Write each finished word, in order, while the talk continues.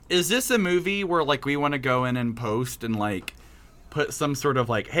Is this a movie where, like, we want to go in and post and, like, put some sort of,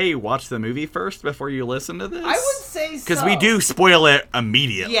 like, hey, watch the movie first before you listen to this? I would say so. Because we do spoil it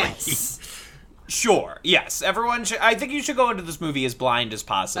immediately. Yes. Sure. Yes. Everyone should. I think you should go into this movie as blind as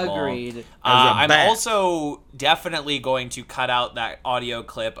possible. Agreed. I'm also definitely going to cut out that audio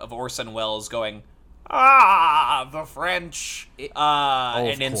clip of Orson Welles going, the French,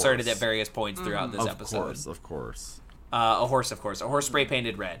 and insert it at various points throughout this episode. Of course. A horse spray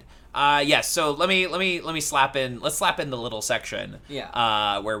painted red. Yes. So let's slap in the little section.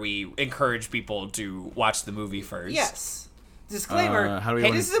 Yeah. Where we encourage people to watch the movie first. Yes. Disclaimer,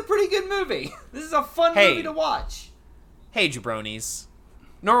 this is a pretty good movie. This is a fun movie to watch. Hey, jabronis.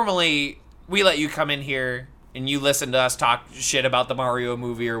 Normally, we let you come in here and you listen to us talk shit about the Mario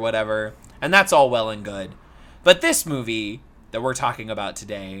movie or whatever, and that's all well and good. But this movie that we're talking about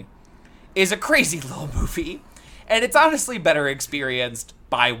today is a crazy little movie, and it's honestly better experienced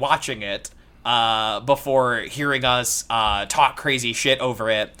by watching it before hearing us talk crazy shit over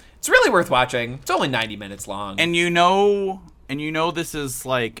it. It's really worth watching. It's only 90 minutes long. And you know this is,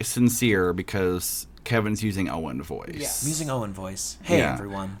 like, sincere because Kevin's using Owen voice. Yes. I'm using Owen voice. Hey,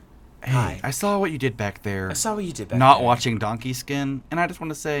 everyone. Hey, Hi. I saw what you did back there. Not Not watching Donkey Skin, and I just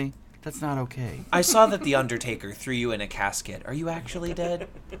want to say, that's not okay. I saw that The Undertaker threw you in a casket. Are you actually dead?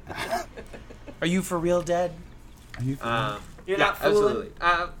 Are you for real dead? Are you You're not fooling.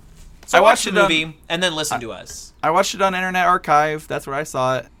 Absolutely. So I watched the movie and then listen to us. I watched it on Internet Archive. That's where I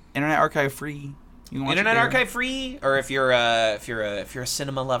saw it. Internet Archive free. You can watch Internet it there. Archive free, or if you're a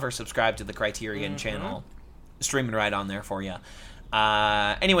cinema lover, subscribe to the Criterion channel. Streaming right on there for you.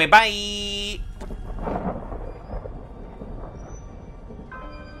 Anyway, bye.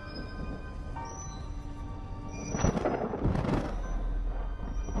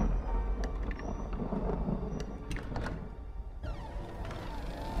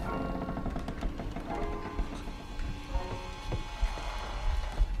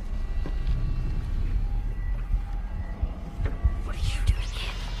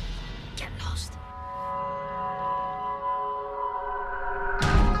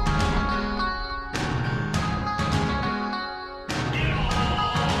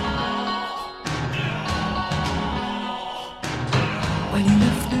 When you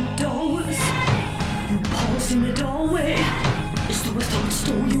left the doors, you paused in the doorway. It's the thought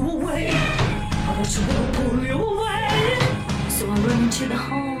stole you away. I want to want to pull you away. So I run into the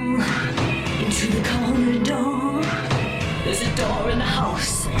hall, into the corridor. There's a door in the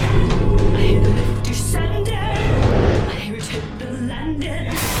house. I hear the lift descending. I hear it hit the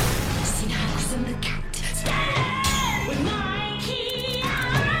landing. See the house and the cat stand with my key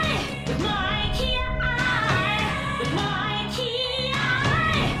eye, with my key eye, with my key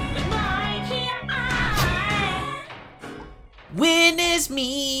eye, with my key eye. Witness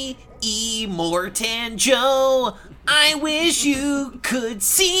me, Immortan Joe. I wish you could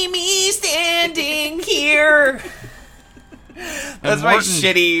see me standing here. That's my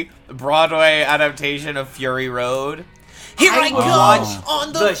shitty Broadway adaptation of Fury Road. Here I go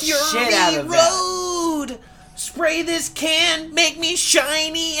on the Fury Road. Spray this can, make me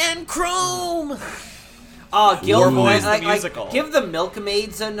shiny and chrome. Oh, Moviez the musical. Give the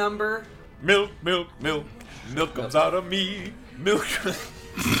Milkmaids a number. Milk, milk, milk. Milk comes out of me. Milk.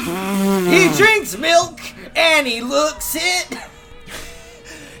 He drinks milk and he looks it.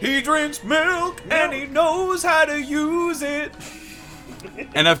 He drinks milk and he knows how to use it.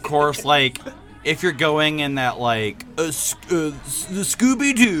 And of course, like, if you're going in that, like, the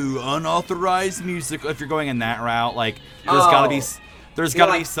Scooby-Doo unauthorized music, if you're going in that route, like, there's gotta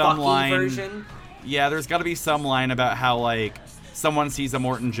be some line. Version? Yeah, there's gotta be some line about how, like, someone sees a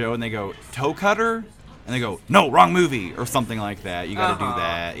Morton Joe and they go, toe cutter? And they go, no, wrong movie, or something like that. You gotta do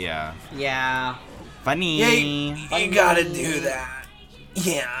that, yeah. Yeah. Funny. Yeah, you gotta do that.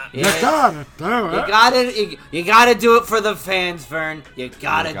 Yeah. You gotta do it. You gotta do it for the fans, Vern. You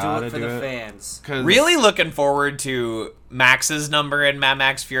gotta do it for the fans. Really looking forward to Max's number in Mad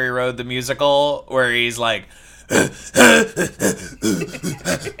Max Fury Road, the musical, where he's like... Max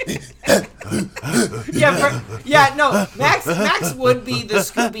would be the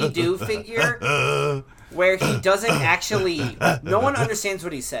Scooby-Doo figure where he doesn't actually... No one understands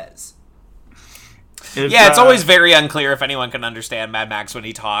what he says. It's always very unclear if anyone can understand Mad Max when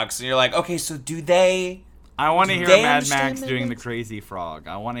he talks. And you're like, okay, so do they... I want to hear Mad Max doing the Crazy Frog.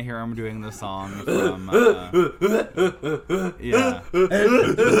 I want to hear him doing the song from... yeah.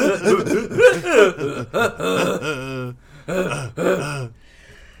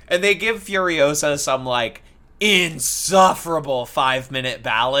 And they give Furiosa some, like, insufferable 5-minute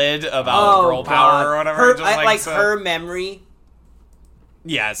ballad about girl power or whatever. Her memory...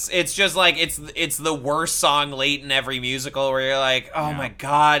 Yes, it's just like it's the worst song late in every musical where you're like, oh my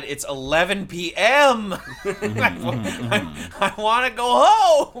god, it's 11 p.m. I want to go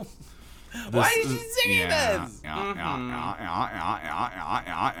home. Why is she singing this?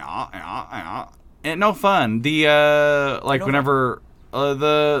 And no fun. The whenever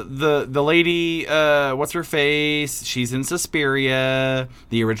the lady, what's her face? She's in Suspiria,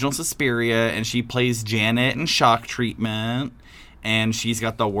 the original Suspiria, and she plays Janet in Shock Treatment. And she's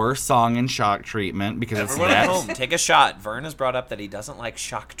got the worst song in Shock Treatment because everyone at home, take a shot. Vern has brought up that he doesn't like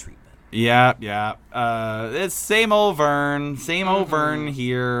Shock Treatment. Yeah. It's same old Vern, old Vern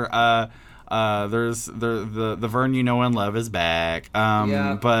here. There's the Vern you know and love is back.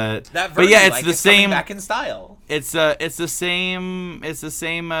 But that Vern but yeah, it's the same. Back in style. It's the same.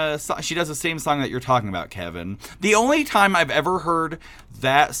 She does the same song that you're talking about, Kevin. The only time I've ever heard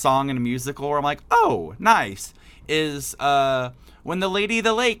that song in a musical where I'm like, oh, nice, is when the Lady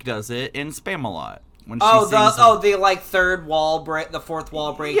the Lake does it in Spamalot. When she sings the like third wall break, the fourth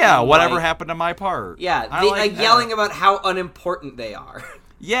wall break. Yeah, whatever happened to my part. Yeah, yelling about how unimportant they are.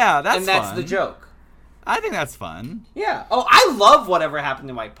 Yeah, that's fun. The joke. I think that's fun. Yeah. Oh, I love whatever happened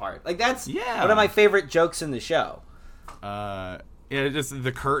to my part. Like that's one of my favorite jokes in the show. Just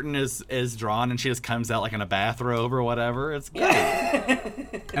the curtain is drawn and she just comes out like in a bathrobe or whatever. It's good.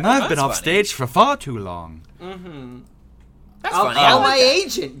 And I've been off stage for far too long. Mm-hmm. That's I'll funny. call my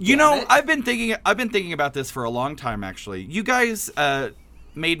agent. You know, I've been thinking about this for a long time. Actually, you guys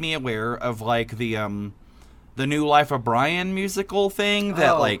made me aware of like the New Life of Brian musical thing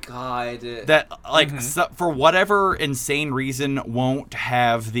that for whatever insane reason won't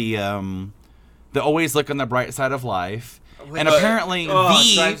have the always look on the bright side of life. And apparently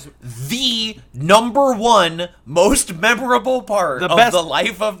the number one most memorable part of the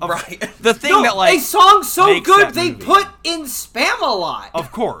life of Brian. The thing that like a song so good they movie. put in Spamalot.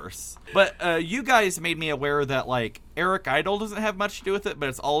 Of course. But you guys made me aware that like Eric Idle doesn't have much to do with it, but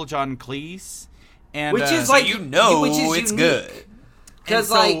it's all John Cleese. And which is it's unique. Good. Because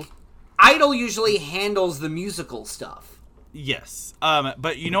like Idle usually handles the musical stuff. Yes.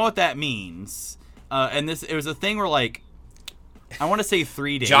 But you know what that means. And it was a thing where like I want to say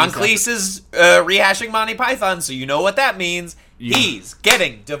 3 days. John Cleese is rehashing Monty Python, so you know what that means. Yeah. He's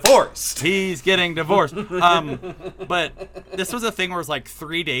getting divorced. But this was a thing where it was like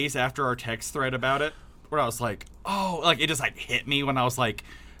 3 days after our text thread about it, where I was like, oh, like it just like hit me when I was like,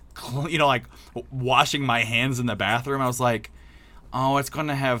 you know, like washing my hands in the bathroom. I was like, oh, it's going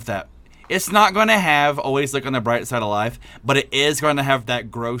to have that. It's not going to have Always Look on the Bright Side of Life, but it is going to have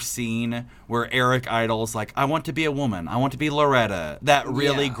that gross scene where Eric Idle's like, I want to be a woman. I want to be Loretta. That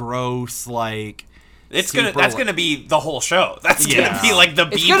really gross, like... That's gonna be the whole show. That's gonna be like the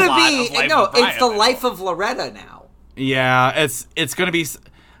B plot of Life of Brian. It's the life of Loretta now. Yeah, it's gonna be...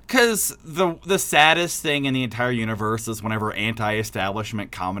 Because the saddest thing in the entire universe is whenever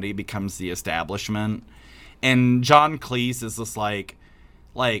anti-establishment comedy becomes the establishment. And John Cleese is just like...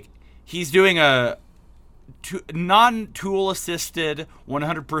 He's doing a non-tool assisted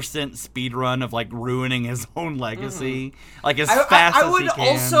 100% speed run of like ruining his own legacy, like as fast as he can. I would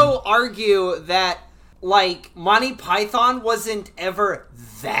also argue that like Monty Python wasn't ever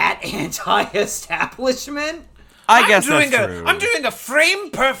that anti-establishment. I guess that's true. I'm doing a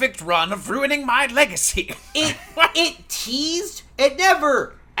frame-perfect run of ruining my legacy. It teased. It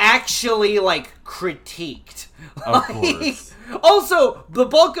never actually like critiqued. Of course. Also, the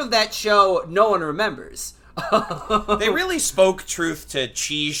bulk of that show, no one remembers. They really spoke truth to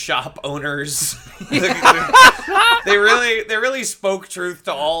cheese shop owners. They really spoke truth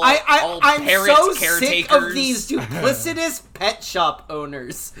to all I'm parents, so caretakers. Sick of these duplicitous pet shop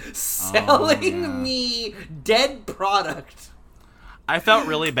owners selling me dead product. I felt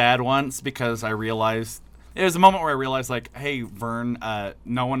really bad once because I realized it was a moment where I realized, like, hey, Vern,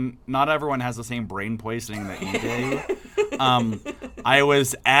 not everyone has the same brain poisoning that you do. I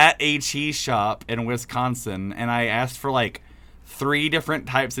was at a cheese shop in Wisconsin, and I asked for, like, 3 different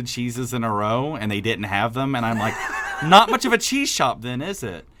types of cheeses in a row, and they didn't have them. And I'm like, not much of a cheese shop then, is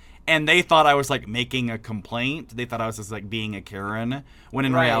it? And they thought I was, like, making a complaint. They thought I was just, like, being a Karen, when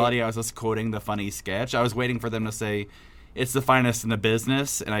in reality I was just quoting the funny sketch. I was waiting for them to say, it's the finest in the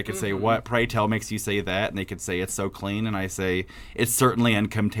business, and I could say, what, pray tell, makes you say that? And they could say, it's so clean, and I say, it's certainly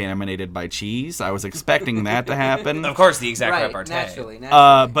uncontaminated by cheese. I was expecting that to happen. Of course, the exact repartee. Naturally.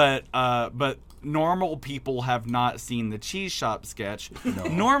 But normal people have not seen the cheese shop sketch. No.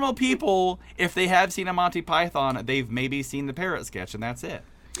 Normal people, if they have seen a Monty Python, they've maybe seen the parrot sketch, and that's it.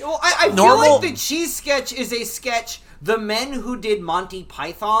 Well, I feel like the cheese sketch is a sketch the men who did Monty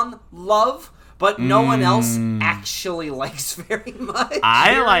Python love, but no one else actually likes very much.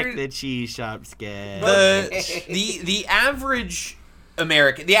 I like the cheese shop sketch. The average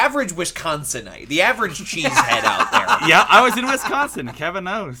American, the average Wisconsinite, the average cheesehead out there. Yeah, I was in Wisconsin. Kevin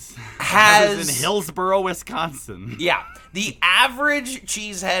knows. I was in Hillsboro, Wisconsin. Yeah, the average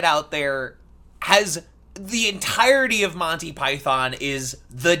cheesehead out there has the entirety of Monty Python is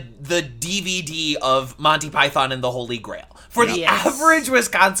the DVD of Monty Python and the Holy Grail. For the average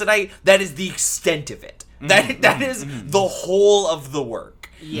Wisconsinite, that is the extent of it. That is the whole of the work.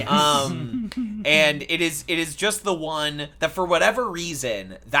 Yes. And it is just the one that, for whatever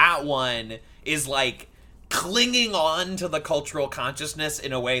reason, that one is like clinging on to the cultural consciousness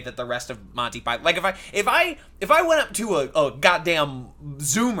in a way that the rest of Monty Python, like if I went up to a goddamn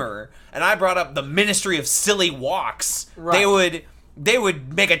Zoomer and I brought up the Ministry of Silly Walks, right, they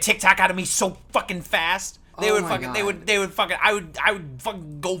would make a TikTok out of me so fucking fast. I would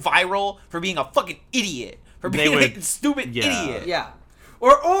fucking go viral for being a fucking idiot, for being a stupid idiot. Yeah.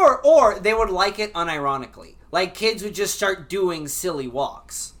 Or they would like it unironically. Like, kids would just start doing silly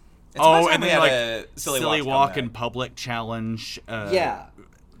walks. And then like a silly walk in public challenge. Yeah.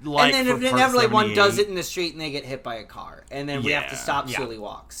 Like, and then if inevitably one does it in the street and they get hit by a car, and then we have to stop silly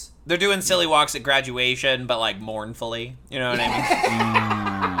walks. They're doing silly walks at graduation, but like mournfully. You know what I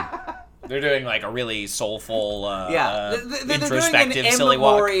mean? They're doing like a really soulful, introspective silly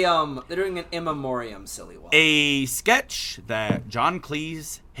walk. They're doing an in memoriam silly walk. A sketch that John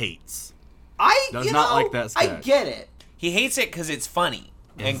Cleese hates. Does not like that sketch. I get it. He hates it because it's funny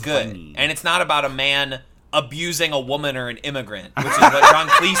and good, and it's not about a man abusing a woman or an immigrant, which is what John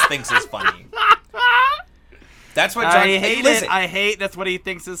Cleese thinks is funny. That's what John. I hate. That's what he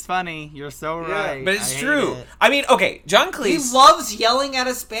thinks is funny. You're so right. But it's true. I mean, okay, John Cleese. He loves yelling at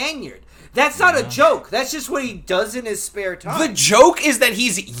a Spaniard. That's not a joke. That's just what he does in his spare time. The joke is that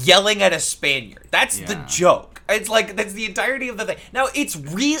he's yelling at a Spaniard. That's the joke. It's like, that's the entirety of the thing. Now, it's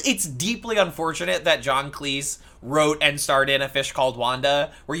deeply unfortunate that John Cleese wrote and starred in A Fish Called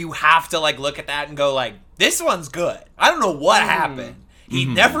Wanda, where you have to like look at that and go like, this one's good. I don't know what happened. He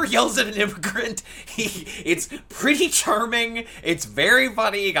never yells at an immigrant. It's pretty charming. It's very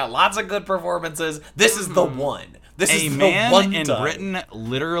funny. He got lots of good performances. This is the one. A man in Britain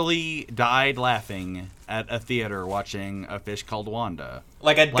literally died laughing at a theater watching A Fish Called Wanda.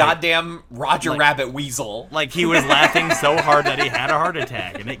 Like a goddamn Roger Rabbit weasel. Like he was laughing so hard that he had a heart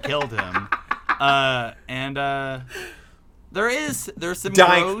attack and it killed him. There's some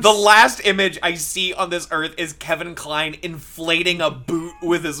dying. gross... The last image I see on this earth is Kevin Kline inflating a boot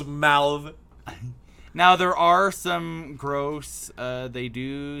with his mouth. Now, there are some gross, they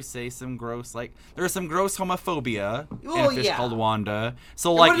do say some gross, like, there's some gross homophobia in A Fish Called Wanda.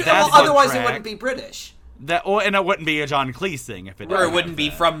 So, like, that's otherwise it wouldn't be British. And it wouldn't be a John Cleese thing if it did. Or it wouldn't be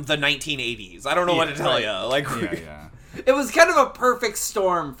from the 1980s. I don't know what to tell you. Like, It was kind of a perfect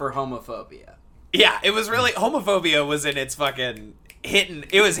storm for homophobia. Yeah, it was really, homophobia was in its fucking hitting,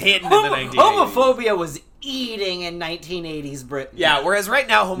 it was hitting in the 1980s. Homophobia was eating in 1980s Britain. Yeah, whereas right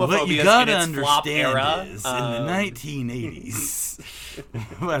now homophobia is in its flop era. In the 1980s.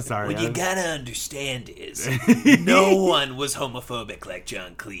 Sorry. What you gotta understand is, no one was homophobic like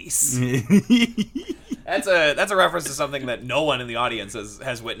John Cleese. That's a reference to something that no one in the audience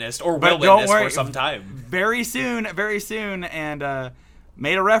has witnessed or will witness for some time. Very soon, and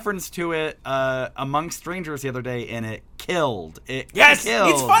made a reference to it amongst strangers the other day, and it killed. It's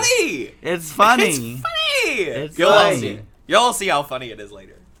funny. It's funny. You'll see how funny it is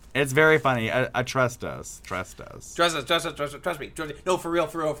later. It's very funny. I trust us. Trust me. No, for real.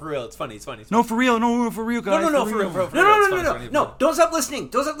 It's funny. No, for real, guys. No, for real. No. Don't stop listening.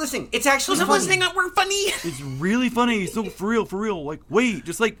 It's actually Don't stop listening. We're funny. It's really funny. So for real. Like, wait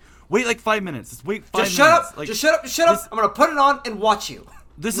like 5 minutes. Just wait 5 minutes. Just shut up. I'm gonna put it on and watch you.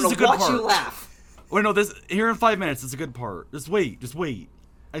 This is a good part. Watch you laugh. Wait, no, here in 5 minutes is a good part. Just wait.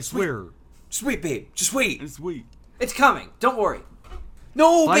 I swear. Just wait, babe. Just wait. It's coming. Don't worry.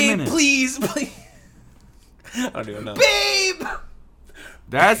 No, babe, please. I don't even know. Babe!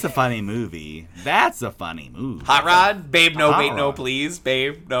 That's a funny movie. Hot Rod? Babe, no, wait, no, please.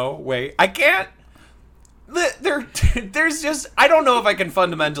 Babe, no, wait. I can't. There's just... I don't know if I can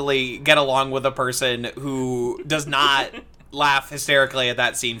fundamentally get along with a person who does not laugh hysterically at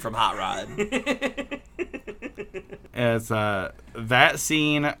that scene from Hot Rod. As that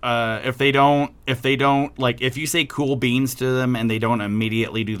scene, if they don't like, if you say cool beans to them and they don't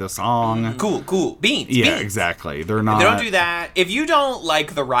immediately do the song, cool beans, yeah, beans. Exactly, they're not. If they don't do that. If you don't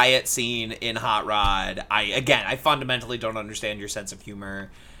like the riot scene in Hot Rod, I fundamentally don't understand your sense of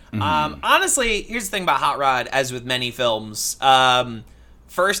humor. Honestly, here's the thing about Hot Rod, as with many films,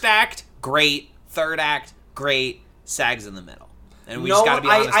 first act great. Third act, great. Sags in the middle. And we just gotta be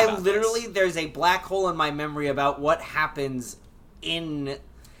honest about literally, this. there's a black hole in my memory about what happens in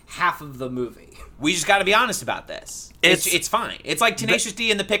half of the movie. We just gotta be honest about this. It's fine. It's like Tenacious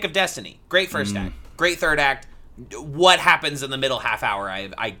D in The Pick of Destiny. Great first act. Great third act. What happens in the middle half hour,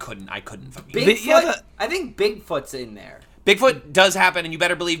 I couldn't fucking Bigfoot, I think Bigfoot's in there. Bigfoot does happen, and you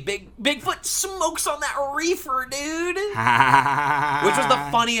better believe Bigfoot smokes on that reefer, dude. Which was the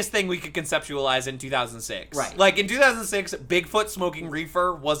funniest thing we could conceptualize in 2006. Right. Like, in 2006, Bigfoot smoking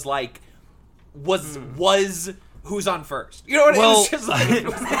reefer was who's on first. You know what I mean? It was just like, it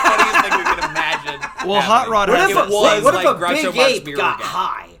was the funniest thing we could imagine. Well, Hot Rod What has... if a big ape got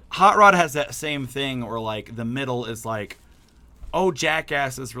high? Hot Rod has that same thing where, like, the middle is like, oh,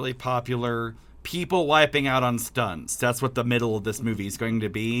 Jackass is really popular. People wiping out on stunts. That's what the middle of this movie is going to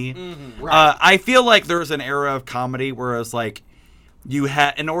be. Mm-hmm, right. I feel like there's an era of comedy where it's like, you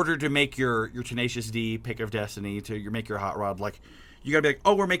had, in order to make your Tenacious D, Pick of Destiny, make your Hot Rod, like, you gotta be like,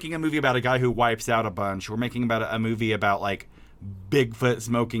 oh, we're making a movie about a guy who wipes out a bunch. We're making about a movie about, like, Bigfoot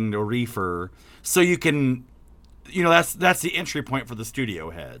smoking the reefer. So you can, that's the entry point for the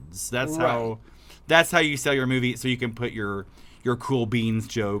studio heads. That's how you sell your movie. So you can put your Cool Beans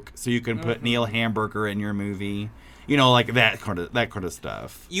joke. So you can put Neil Hamburger in your movie. Like that kind of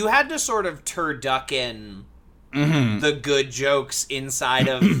stuff. You had to sort of turducken the good jokes inside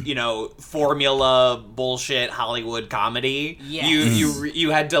of formula bullshit Hollywood comedy. Yes.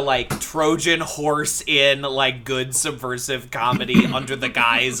 You had to like Trojan horse in like good subversive comedy under the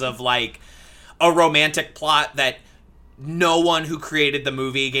guise of like a romantic plot that no one who created the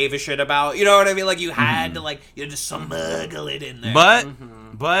movie gave a shit about. You know what I mean? Like you had to just smuggle it in there. But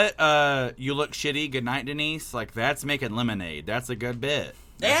you look shitty. Good night, Denise. Like that's making lemonade. That's a good bit.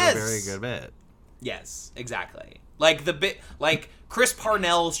 That's a very good bit. Yes, exactly. Like the bit, like Chris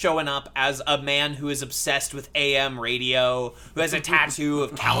Parnell showing up as a man who is obsessed with AM radio, who has a tattoo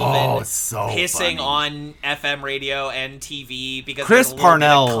of Calvin pissing on FM radio and TV because Chris there's a little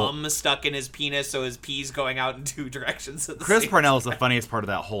Parnell bit of cum stuck in his penis, so his pee's going out in two directions. At the Chris same Parnell is time. the funniest part of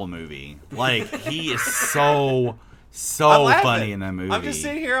that whole movie. Like he is so funny in that movie. I'm just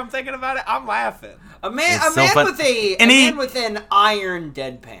sitting here. I'm thinking about it. I'm laughing. A man with an iron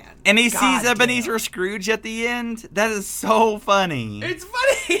deadpan. And he sees Ebenezer Scrooge at the end. That is so funny. It's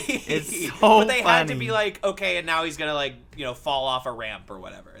funny. It's so But they had funny. to be like, okay, and now he's gonna fall off a ramp or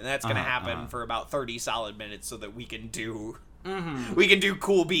whatever, and that's gonna happen for about 30 solid minutes so that we can do. We can do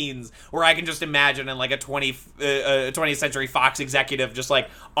Cool Beans, where I can just imagine in like a 20th Century Fox executive just like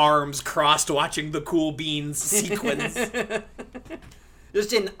arms crossed watching the Cool Beans sequence.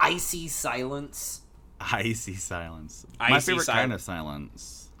 Just in icy silence. Icy silence. Icy My favorite silence. kind of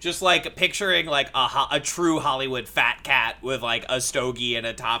silence. Just like picturing like a true Hollywood fat cat with like a stogie and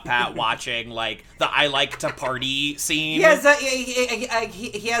a top hat watching like the I Like to Party scene. He has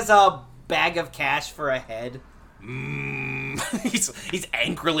a bag of cash for a head. He's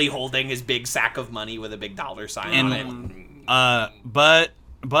angrily holding his big sack of money with a big dollar sign on it. But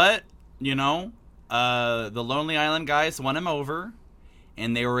the Lonely Island guys won him over,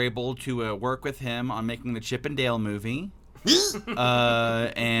 and they were able to work with him on making the Chip and Dale movie.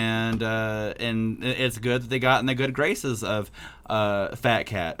 And it's good that they got in the good graces of Fat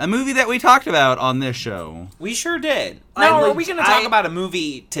Cat, a movie that we talked about on this show. We sure did. Now, are we going to talk about a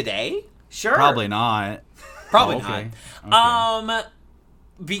movie today? Sure. Probably not. Probably not.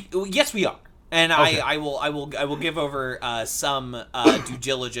 Okay. Yes, we are. And Okay. I will give over some due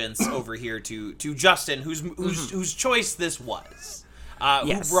diligence over here to Justin, whose choice this was.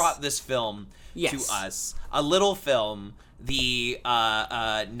 Yes. Who brought this film Yes. to us? A little film, the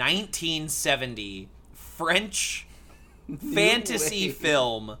 1970 French fantasy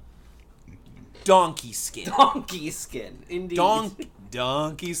film Donkey Skin. Donkey Skin, indeed.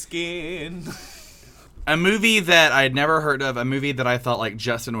 Donkey Skin. A movie that I'd never heard of, a movie that I thought like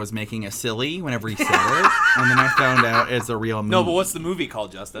Justin was making a silly whenever he said it, and then I found out it's a real movie. No, but what's the movie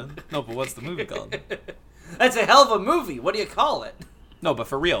called, Justin? That's a hell of a movie. What do you call it? No, but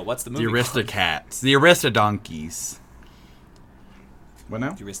for real, what's the movie The called? Aristocats. The Aristodonkeys. What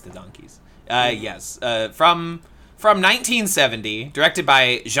now? The Aristodonkeys. Yes. From 1970, directed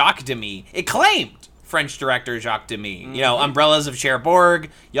by Jacques Demy. Acclaimed French director Jacques Demy. Umbrellas of Cherbourg,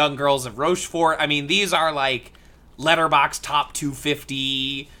 Young Girls of Rochefort. I mean, these are like Letterboxd top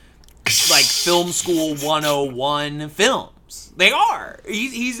 250, like film school 101 films. They are.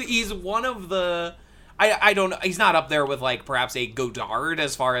 He's one of the. I don't know. He's not up there with like perhaps a Godard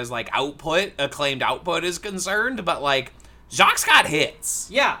as far as like acclaimed output is concerned, but like Jacques got hits.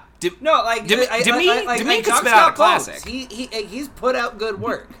 Yeah. Demy could Jacques spit out a got bones. classic. He's put out good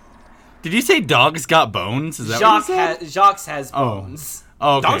work. Did you say dogs got bones? Is that what you said? Jacques has bones.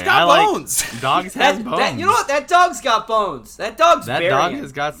 Oh, okay. Dogs got bones. Dogs has bones. You know what? That dog's got bones. That dog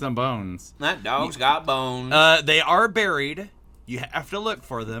has got some bones. That dog's got bones. They are buried. You have to look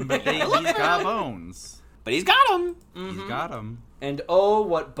for them, but he's got bones. But he's got them. Mm-hmm. He's got them. And oh,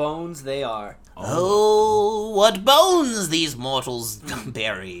 what bones they are. Oh, what bones these mortals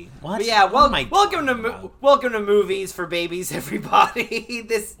bury. What? But yeah, welcome to Movies for Babies, everybody.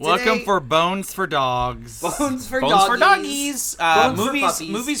 Welcome for Bones for Dogs. Bones for Doggies. Bones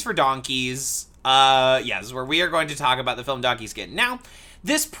Movies for Donkiez. Yes, where we are going to talk about the film Donkey Skin. Now,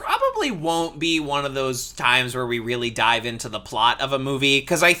 this probably won't be one of those times where we really dive into the plot of a movie,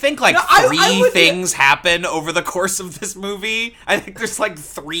 because I think three things happen over the course of this movie. I think there's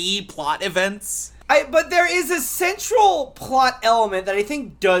 3 plot events. But there is a central plot element that I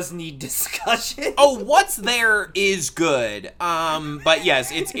think does need discussion. Oh, what's there is good. But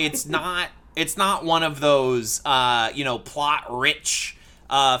yes, it's not one of those plot rich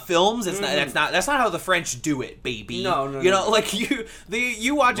films. It's not. That's not how the French do it, baby. No. You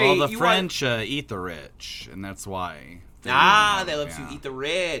watch the French eat the rich, and that's why. They love to eat the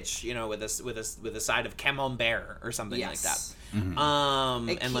rich. with a side of camembert or something like that. Mm-hmm.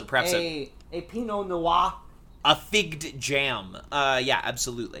 And perhaps a Pinot Noir. A figged jam. Yeah,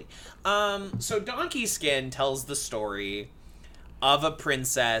 absolutely. So Donkey Skin tells the story of a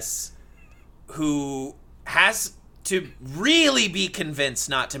princess who has to really be convinced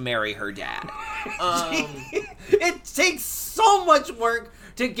not to marry her dad. It takes so much work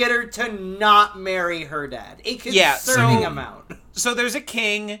to get her to not marry her dad. A concerning amount. So there's a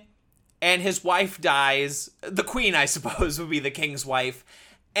king, and his wife dies. The queen, I suppose, would be the king's wife.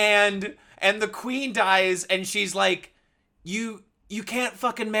 And the queen dies, and she's like, you can't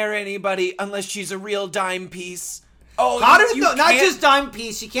fucking marry anybody unless she's a real dime piece. Oh, not just dime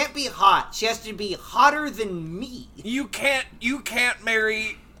piece. She can't be hot. She has to be hotter than me. You can't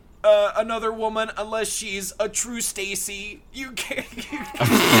marry another woman unless she's a true Stacy. You can't.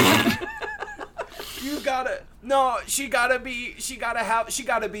 She gotta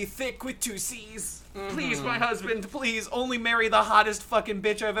be thick with 2 C's. Mm-hmm. Please, my husband, please only marry the hottest fucking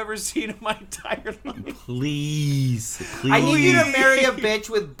bitch I've ever seen in my entire life. Please. I need you to marry a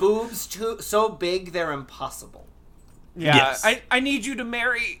bitch with boobs so big they're impossible. Yeah, yes. I need you to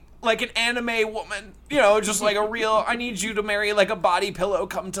marry an anime woman. Just a real. I need you to marry a body pillow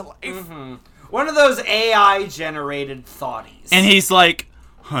come to life. Mm-hmm. One of those AI generated thoughties. And he's like,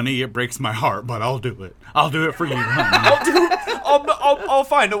 honey, it breaks my heart, but I'll do it. I'll do it for you, honey. I'll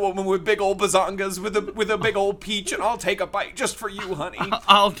find a woman with big old bazongas with a big old peach, and I'll take a bite just for you, honey.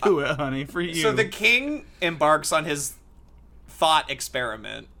 I'll do it, honey, for you. So the king embarks on his thought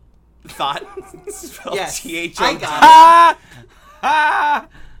experiment. Thought spelled Thot. I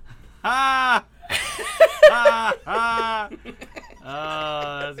got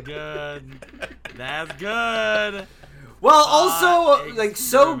Oh, that's good. That's good. Well, also,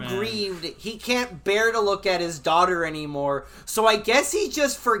 so grieved, he can't bear to look at his daughter anymore, so I guess he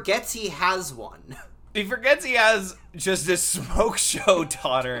just forgets he has one. He forgets he has just this smoke show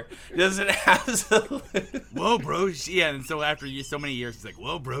daughter. Doesn't have Whoa, bro. And so after so many years, he's like,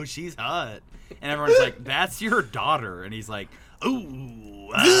 whoa, bro, she's hot. And everyone's like, that's your daughter. And he's like, ooh.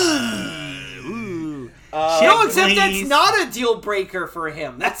 Ooh. No, except that's not a deal breaker for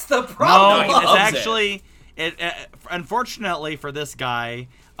him. That's the problem. No, it's actually... unfortunately for this guy,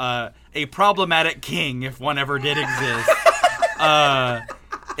 a problematic king, if one ever did exist,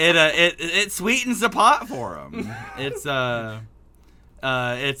 it sweetens the pot for him. It's a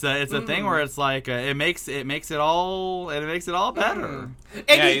thing where it's like it makes it all better.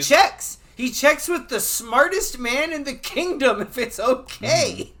 And he checks with the smartest man in the kingdom if it's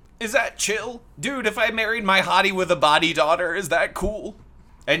okay. Is that chill, dude? If I married my hottie with a body daughter, is that cool?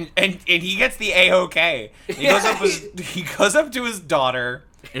 And he gets the A-OK. He goes up to his daughter.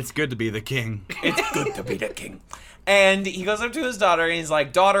 It's good to be the king. It's good to be the king. And he goes up to his daughter and he's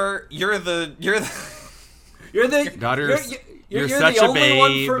like, "Daughter, you're the daughter. You're such the a only babe.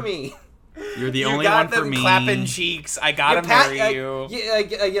 One for me. You're the only one for me. You got them clapping cheeks. I gotta marry you.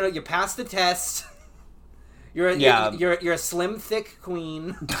 You passed the test. You're a slim, thick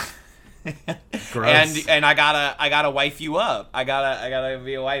queen." Gross. And I gotta wife you up. I gotta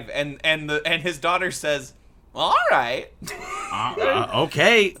be a wife. And his daughter says, "Well, all right,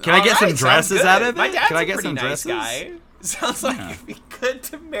 okay. Can I get some dresses out of it? My dad's Can I get a pretty some nice dresses? guy. Sounds like it'd be good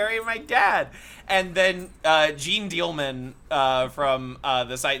to marry my dad." And then Gene Dealman from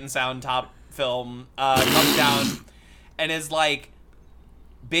the Sight and Sound Top film comes down and is like,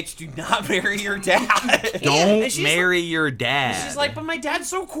 bitch, do not marry your dad. Don't marry your dad. She's like, but my dad's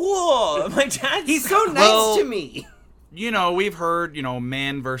so cool. My dad's... He's so nice to me. We've heard,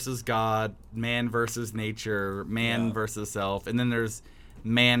 man versus God, man versus nature, man versus self, and then there's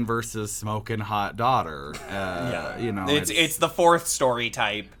man versus smoking hot daughter. It's the fourth story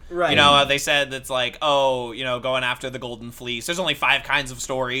type. Right. They said it's like, going after the golden fleece. There's only 5 kinds of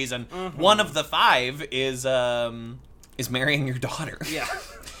stories, and one of the 5 is marrying your daughter. Yeah.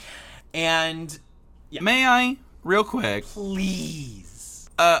 And may I, real quick, please,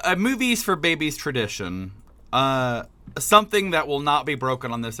 a Movies for Babies tradition, something that will not be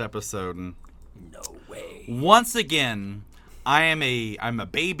broken on this episode. No way. Once again, I'm a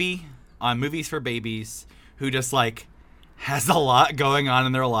baby on Movies for Babies who just has a lot going on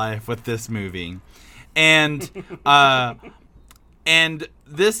in their life with this movie, and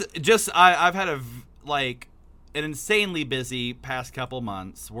this just I've had an insanely busy past couple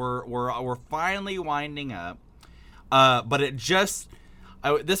months. We're finally winding up, but this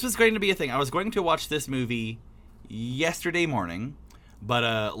was going to be a thing. I was going to watch this movie yesterday morning,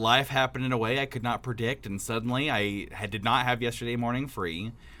 but life happened in a way I could not predict, and suddenly I did not have yesterday morning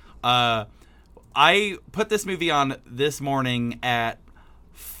free. I put this movie on this morning at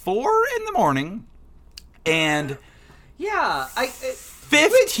 4 a.m, and yeah,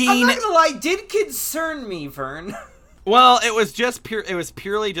 15. I'm not gonna lie, did concern me, Vern. Well, it was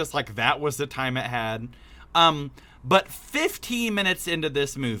purely just that was the time it had. But 15 minutes into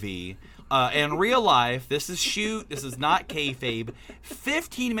this movie, in real life, this is not kayfabe.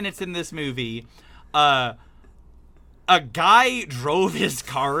 15 minutes in this movie, a guy drove his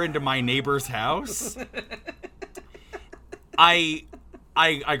car into my neighbor's house. I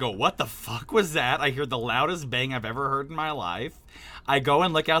go, what the fuck was that? I hear the loudest bang I've ever heard in my life. I go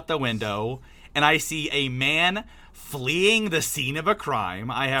and look out the window, and I see a man fleeing the scene of a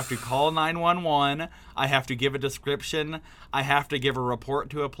crime. I have to call 911. I have to give a description. I have to give a report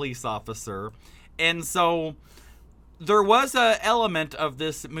to a police officer. And so there was a element of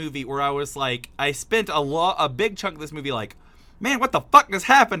this movie where I was I spent a big chunk of this movie man, what the fuck has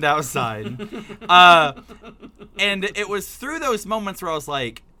happened outside? And it was through those moments where I was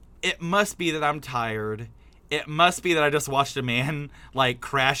it must be that I'm tired. It must be that I just watched a man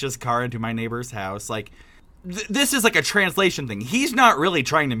crash his car into my neighbor's house. This is a translation thing. He's not really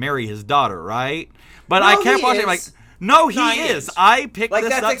trying to marry his daughter, right? But No, I kept he watching is. No, he is. I picked this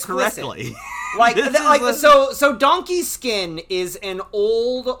that's up explicit. correctly. So Donkey's Skin is an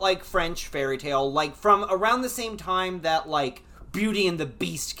old French fairy tale from around the same time that Beauty and the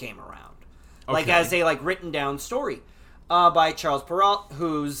Beast came around. Okay. As a written down story. By Charles Perrault,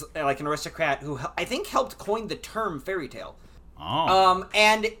 who's an aristocrat who I think helped coin the term fairy tale. Oh.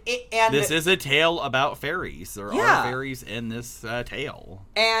 And this is a tale about fairies. There are fairies in this tale.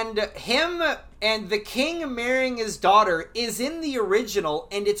 And him and the king marrying his daughter is in the original,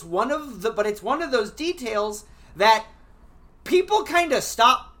 and it's one of those details that people kind of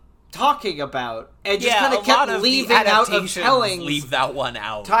stopped talking about and just kind of kept leaving out of telling. Leave that one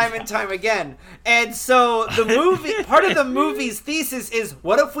out time and time again. And so the movie, part of the movie's thesis is,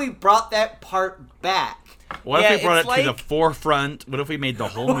 what if we brought that part back? What if we brought it to the forefront? What if we made the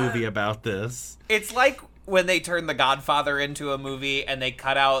whole movie about this? It's like when they turned The Godfather into a movie and they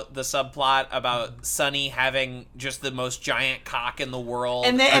cut out the subplot about Sonny having just the most giant cock in the world.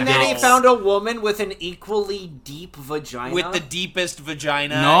 And then he found a woman with an equally deep vagina. With the deepest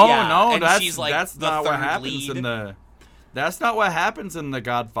vagina. No, and that's, she's that's the not what third happens lead. in the... That's not what happens in The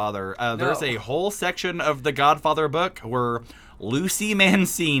Godfather. There's a whole section of the Godfather book where Lucy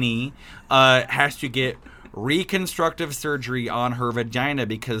Mancini has to get reconstructive surgery on her vagina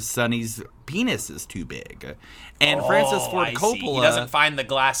because Sonny's penis is too big. And Francis Ford Coppola... He doesn't find the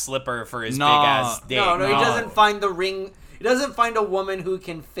glass slipper for his big-ass dick. No, he doesn't find the ring. He doesn't find a woman who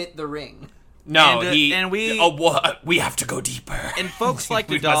can fit the ring. No, we have to go deeper. And folks like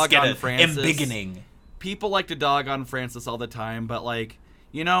to dog on Francis. Embiggening. People like to dog on Francis all the time, but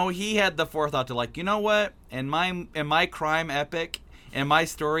he had the forethought to you know what? In my crime epic, in my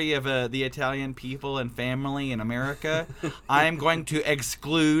story of the Italian people and family in America, I am going to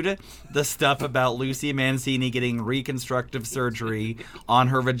exclude the stuff about Lucy Mancini getting reconstructive surgery on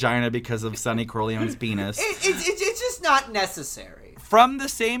her vagina because of Sonny Corleone's penis. It's just not necessary. From the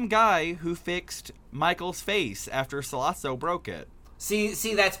same guy who fixed Michael's face after Sollozzo broke it.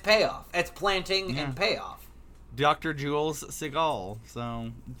 See, that's payoff. That's planting and payoff. Dr. Jules Segal.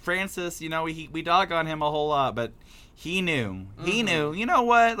 So Francis, we dog on him a whole lot, but He knew. He knew. You know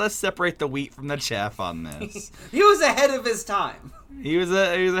what? Let's separate the wheat from the chaff on this. He was ahead of his time. He was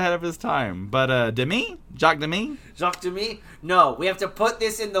ahead of his time. But Demy? Jacques Demy? Jacques Demy? No, we have to put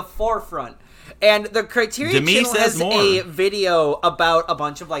this in the forefront. And the Criterion Demy Channel says has more. a video about a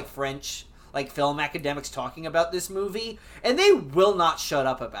bunch of like French film academics talking about this movie, and they will not shut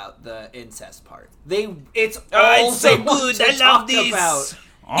up about the incest part. It's all it's so they want good. to I love talk this. about.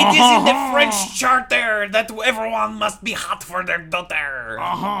 It is in the French charter that everyone must be hot for their daughter.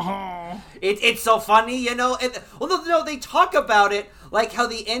 It's so funny, you know. And no, they talk about it like how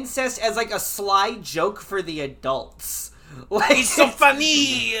the incest as like a sly joke for the adults. Like, It's so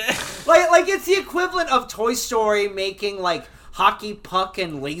funny. like it's the equivalent of Toy Story making like hockey puck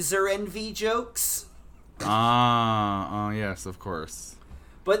and laser envy jokes. Oh, yes, of course.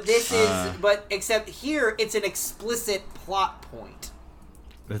 But except here it's an explicit plot point.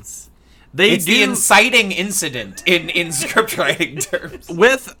 It's The inciting incident in script writing terms.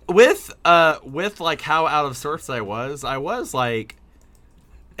 with like how out of sorts I was like,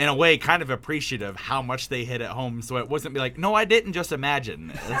 in a way, kind of appreciative how much they hit at home, so it wasn't be like, no, I didn't just imagine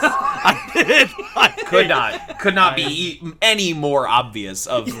this. I did. Could not be any more obvious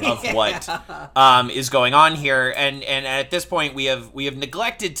of what is going on here. And at this point, we have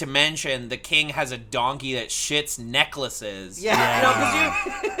neglected to mention the king has a donkey that shits necklaces. Yeah. You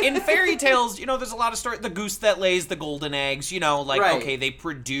know, 'cause in fairy tales, you know, there's a lot of story. The goose that lays the golden eggs. You know, like Right. okay, they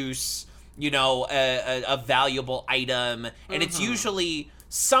produce, you know, a valuable item, and it's usually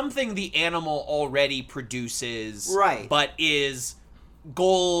something the animal already produces, Right. but is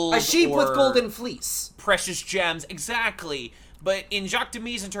gold, A sheep with or golden fleece. precious gems, exactly. But in Jacques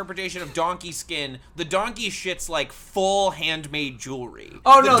Demy's interpretation of donkey skin, the donkey shits like full handmade jewelry.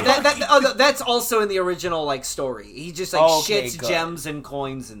 Oh The no, donkey- that's also in the original like story. He just like Okay, shits good. gems and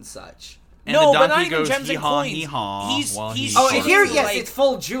coins and such. And no, the but donkey not even goes gems and hee-haw, coins. hee-haw He's while he Oh, shitting, here, yes, like, it's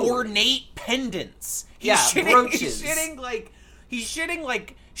full jewelry. ornate pendants. Yeah, brooches. He's shitting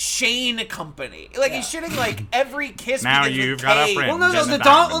like Shane Company. Like he's shitting like every kiss. Now begins with you've got a K. friend. Well, no, Just the a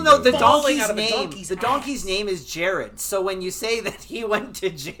diamond the falling donkey's out of a name. donkey's The donkey's name is Jared. So when you say that he went to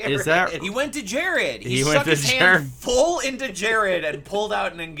Jared, Is that- He went to Jared. He went stuck to his Jared. hand full into Jared and pulled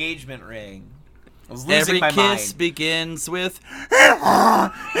out an engagement ring. I was losing Every my kiss mind. begins with.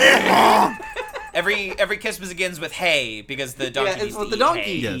 Every kiss begins with hey because the donkey yeah, it's needs what to the eat donkey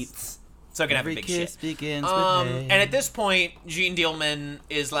hay. Yes. eats. So I can have a Every big kiss shit. begins with hey. And at this point, Gene Dealman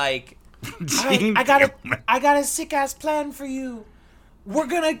is like, Gene I got Dealman. a sick ass plan for you. We're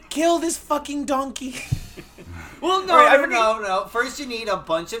gonna kill this fucking donkey. Well, no. First, you need a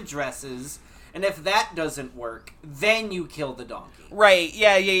bunch of dresses, and if that doesn't work, then you kill the donkey. Right?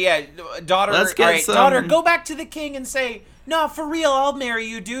 Yeah. Daughter, Let's get all right, some- daughter, go back to the king and say, "No, for real, I'll marry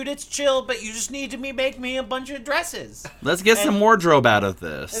you, dude. It's chill, but you just need to make me a bunch of dresses." Let's get some wardrobe out of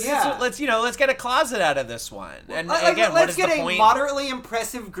this. Yeah. Let's get a closet out of this one. And again, what let's is get the a point? moderately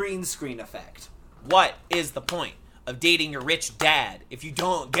impressive green screen effect. What is the point of dating your rich dad if you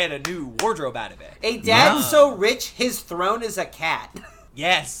don't get a new wardrobe out of it? A dad No. so rich, his throne is a cat.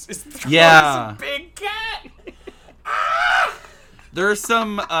 Yes. His throne Yeah. is a big cat. There's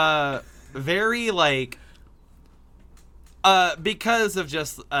some very like because of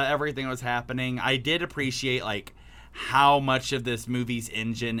just everything that was happening, I did appreciate like how much of this movie's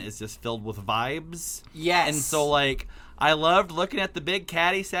engine is just filled with vibes. Yes. And so like I loved looking at the big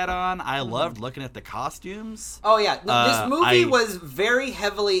cat he sat on. I loved looking at the costumes. Oh yeah, no, this movie I- was very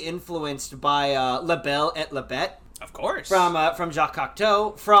heavily influenced by La Belle et la Bête Of course. from Jacques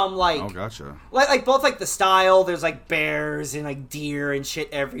Cocteau. From like Oh, gotcha. like both like the style. There's like bears and like deer and shit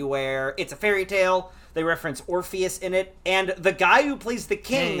everywhere. It's a fairy tale. They reference Orpheus in it, and the guy who plays the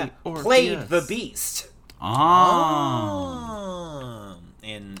king Hey, played Orpheus. the beast.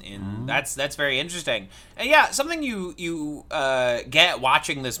 And that's very interesting. And yeah, something you get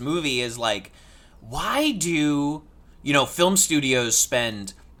watching this movie is like, why do film studios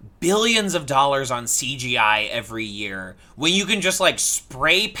spend billions of dollars on CGI every year when you can just like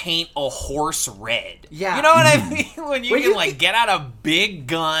spray paint a horse red? Yeah. You know what I mean? When you When can you like can- get out a big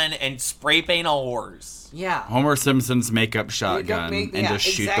gun and spray paint a horse. Yeah. Homer Simpson's makeup shotgun and just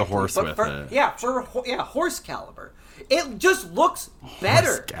shoot the horse But with for, it. Yeah, horse caliber. It just looks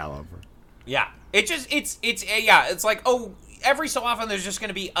better. Excalibur. Yeah. It's like, oh, every so often there's just going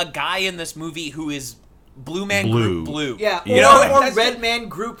to be a guy in this movie who is Blue Man Group Blue. Yeah, Yeah. or That's Red just- Man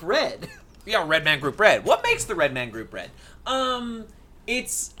Group Red. Yeah, Red Man Group Red. What makes the Red Man Group Red?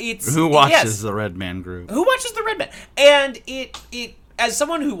 It's Who watches yes. the Red Man Group? Who watches the Red Man? And it as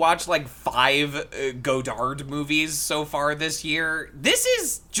someone who watched like 5 Godard movies so far this year, this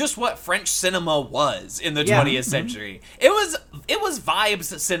is just what French cinema was in the 20th century. It was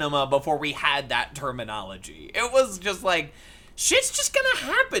vibes cinema before we had that terminology. It was just like, shit's just gonna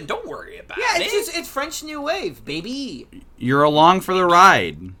happen. Don't worry about it. Yeah, it's French New Wave, baby. You're along for the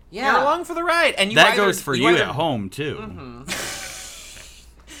ride. Yeah. You're along for the ride, and That goes for you at home too.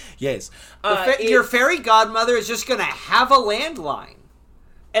 Yes. Your fairy godmother is just gonna have a landline,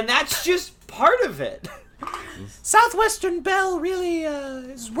 and that's just part of it. Southwestern Bell really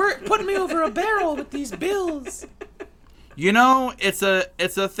is putting me over a barrel with these bills. You know, it's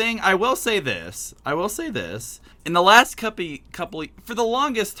a thing. I will say this. In the last couple for the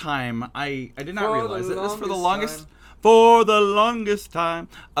longest time, I did not realize it. This for the longest time.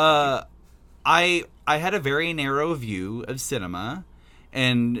 I had a very narrow view of cinema,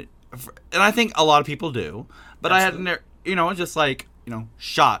 and I think a lot of people do. But absolutely. I had, just like,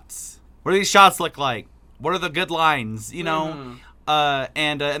 shots. What do these shots look like? What are the good lines? And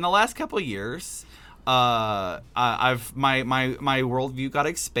in the last couple of years, I've my worldview got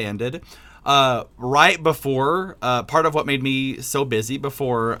expanded. Right before, part of what made me so busy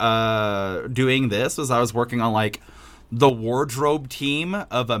before doing this was I was working on like the wardrobe team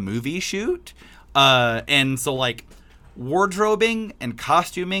of a movie shoot, and so like wardrobing and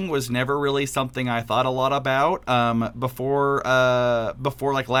costuming was never really something I thought a lot about before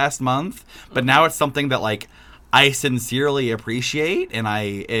like last month, but now it's something that like I sincerely appreciate, and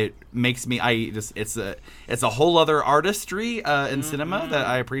it's a whole other artistry in cinema that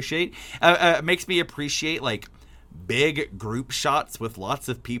I appreciate. It makes me appreciate like big group shots with lots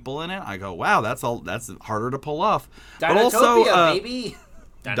of people in it. I go, wow, that's harder to pull off. Dinotopia, but also, baby.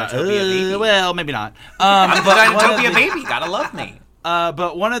 Dinotopia, baby. Well, maybe not. I'm the Dinotopia baby. Gotta love me.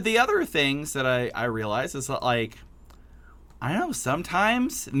 But one of the other things that I realize is that, like, I don't know,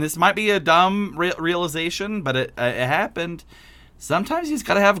 sometimes, and this might be a dumb realization, but it happened. Sometimes you just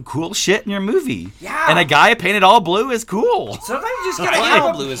gotta have cool shit in your movie. Yeah. And a guy painted all blue is cool. Sometimes you just gotta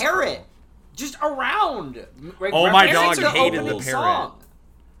have a parrot just around. Oh, my dog Parrots are hated the opening parrot. song.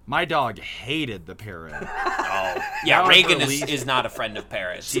 My dog hated the parrot. Oh, yeah. Reagan is not a friend of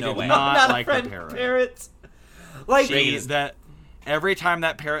parrots. She No did way. not a like friend the of parrot. parrots. Like That every time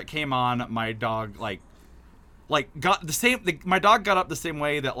that parrot came on, my dog like got the same. My dog got up the same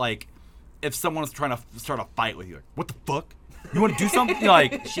way that like if someone was trying to start a fight with you, like, what the fuck? You want to do something?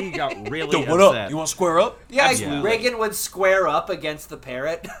 Like, she got really upset. What up? You want to square up? yeah, Reagan would square up against the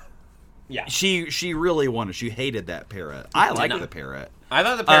parrot. Yeah. She really wanted. She hated that parrot. I like the parrot. I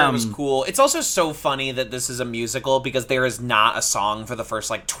thought the parrot was cool. It's also so funny that this is a musical because there is not a song for the first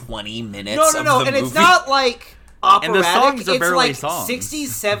like 20 minutes of the movie. And it's not like operatic. And the songs are barely it's like songs. 60s,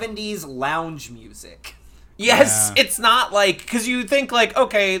 70s lounge music. Yes, Yeah. it's not like, because you think like,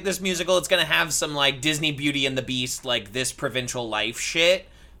 okay, this musical, it's going to have some like Disney Beauty and the Beast, like this provincial life shit.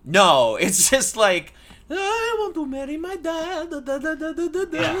 No, it's just like, I want to marry my dad. Da, da, da, da, da, da.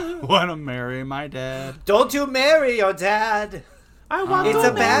 Yeah. Want to marry my dad? Don't you marry your dad. I want It's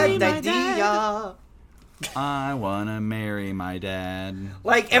to a marry bad my idea. dad. I want to marry my dad.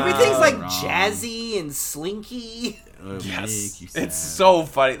 Like, everything's like wrong. jazzy and slinky. It'll Yes, make you sad. it's so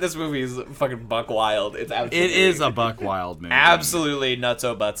funny. This movie is fucking buck wild. It's absolutely, It is a buck wild movie. absolutely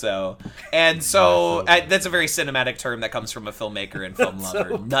nutso butso. And so that's a very cinematic term that comes from a filmmaker and film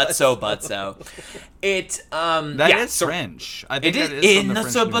lover. Nutso butso. It That is French. I think It that is is from the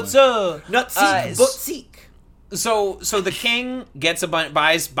nutso French butso. Nutsy, butseek. So the king gets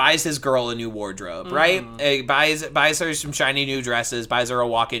buys his girl a new wardrobe, right? Buys her some shiny new dresses, buys her a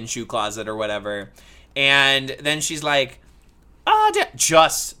walk-in shoe closet or whatever, and then she's like,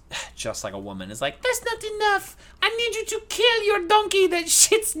 just like a woman is like, that's not enough. I need you to kill your donkey that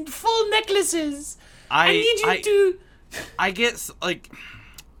shits full necklaces. I need you to. I get like.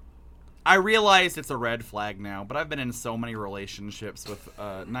 I realize it's a red flag now, but I've been in so many relationships with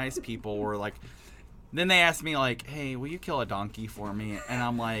nice people where like. Then they ask me, like, hey, will you kill a donkey for me? And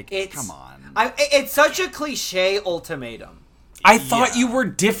I'm like, come on. It's such a cliche ultimatum. I thought you were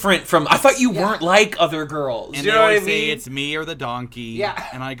different from. I thought you weren't like other girls. And you they know what I always say mean? it's me or the donkey. Yeah.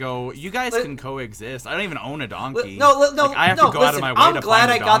 And I go, you guys can coexist. I don't even own a donkey. No, Like, I have to go out of my way I'm to glad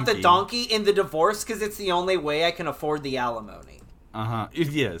find I a got the donkey in the divorce because it's the only way I can afford the alimony.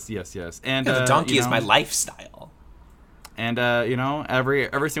 Yes. And The donkey you is know, my lifestyle. And every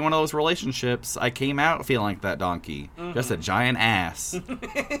single one of those relationships, I came out feeling like that donkey, just a giant ass.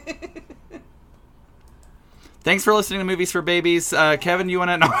 Thanks for listening to Movies for Babies. Kevin, you want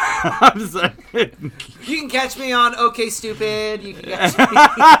to know? I'm sorry. You can catch me on OK Stupid. You can catch me.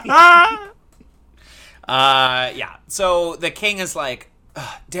 Yeah. So the king is like,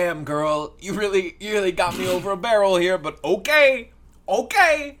 Damn, girl, you really got me over a barrel here, but okay,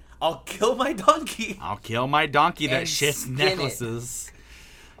 I'll kill my donkey. I'll kill my donkey that And shits skin necklaces.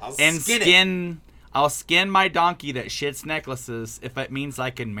 I'll I'll skin my donkey that shits necklaces if it means I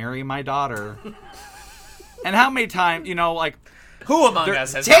can marry my daughter. And how many times, like, Who among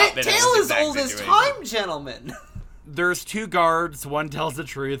us has not been in Tale this as exact old as situation? time, gentlemen. there's two guards. One tells the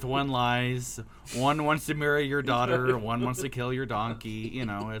truth, one lies. One wants to marry your daughter. One wants to kill your donkey.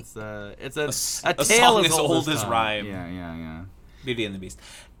 It's a tale song as as old old as as time. rhyme. Yeah. Beauty and the Beast.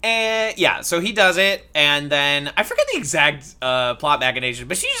 And yeah, so he does it, and then I forget the exact plot machination,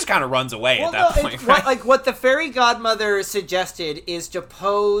 but she just kind of runs away at that point. Right? What the fairy godmother suggested is to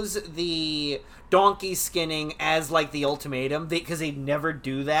pose the donkey skinning as like the ultimatum, because he'd never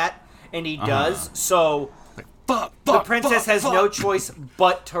do that, and he does. So the princess has no choice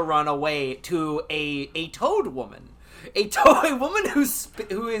but to run away to a toad woman, a woman who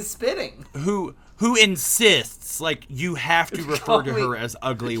is spitting. Who insists, like, you have to refer to her as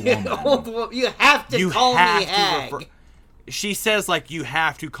ugly woman. You have to call me hag. She says, like, you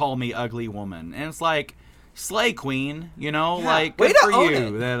have to call me ugly woman. And it's like, slay queen, like, way good to for own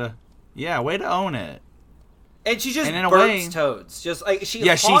you. it. That, way to own it. And she just And in a burps way- toads. Just like she she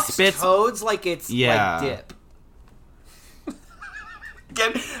hawks spits- toads like it's like dip.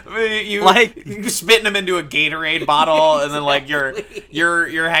 You spitting them into a Gatorade bottle, and then like you're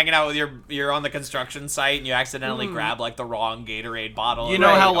hanging out with you're on the construction site, and you accidentally grab like the wrong Gatorade bottle. You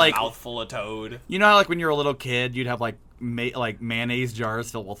know how, a like- mouthful of toad. You know how, like, when you're a little kid, you'd have, like, mayonnaise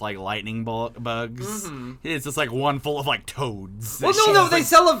jars filled with, like, lightning bugs? Mm-hmm. It's just, like, one full of, like, toads. Well, no, they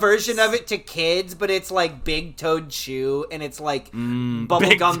sell a version of it to kids, but it's like Big Toad Chew, and it's like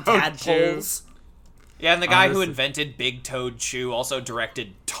bubblegum tadpoles. Yeah, and the guy who invented Big Toad Chew also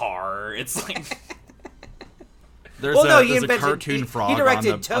directed Tar. It's like There's a cartoon frog on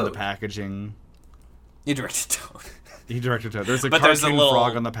the packaging. he directed Toad. He directed Toad. There's a But cartoon there's a little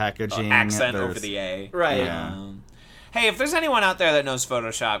frog on the packaging. Accent over the A. Right. Yeah. Hey, if there's anyone out there that knows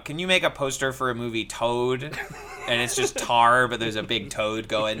Photoshop, can you make a poster for a movie Toad, and it's just Tar, but there's a big toad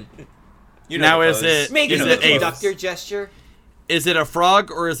going? Now is it Making is the it a conductor gesture. is it a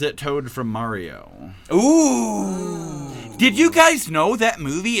frog or is it Toad from Mario? Ooh. Did you guys know that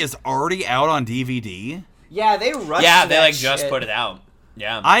movie is already out on DVD? Yeah, they rushed. Yeah, they that like just shit. put it out.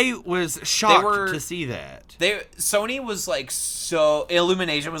 Yeah. I was shocked to see that. Sony was like so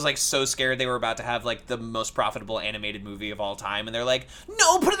Illumination was like so scared they were about to have like the most profitable animated movie of all time, and they're like,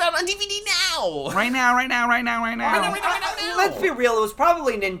 no, put it out on DVD now. Right now. Let's be real. It was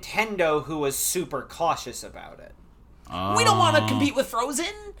probably Nintendo who was super cautious about it. We don't want to compete with Frozen.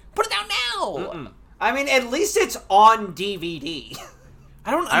 Put it out now. I mean, at least it's on DVD.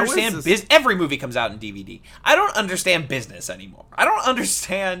 I don't understand every movie comes out in DVD. I don't understand business anymore. I don't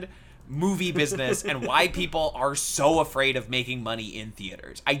understand movie business and why people are so afraid of making money in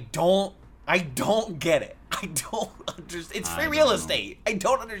theaters. I don't get it. I don't understand. It's free real estate. I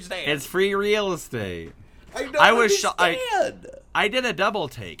don't understand. It's free real estate. I understand. I did a double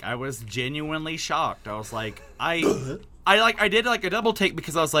take. I was genuinely shocked. I was like, I did like a double take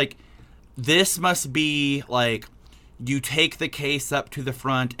because I was like, this must be like, you take the case up to the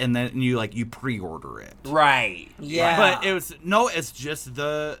front and then you pre-order it. Right. Yeah. But it's just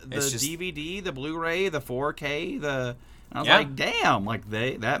the DVD, the Blu-ray, the 4K, I was like, damn, like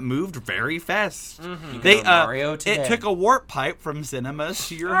that moved very fast. Mm-hmm. Mario today. It took a warp pipe from cinemas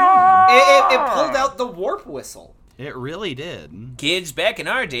to your home. It pulled out the warp whistle. It really did. Kids back in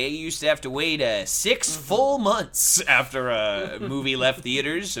our day used to have to wait 6 full months after a movie left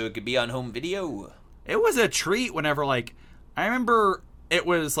theaters so it could be on home video. It was a treat whenever, like, I remember it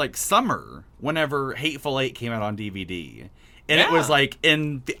was, like, summer whenever Hateful Eight came out on DVD. And it was, like,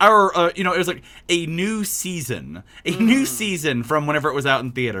 it was, like, a new season. A new season from whenever it was out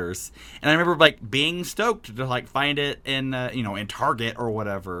in theaters. And I remember, like, being stoked to, like, find it in, in Target or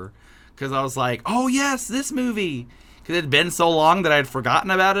whatever. Because I was like, oh, yes, this movie. Because it had been so long that I had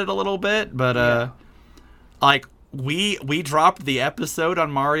forgotten about it a little bit. But, like, we dropped the episode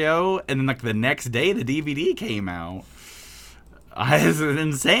on Mario, and then like the next day the DVD came out. It was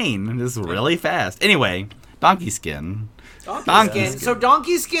insane. This was really fast. Anyway, Donkey Skin. Donkey Skin. So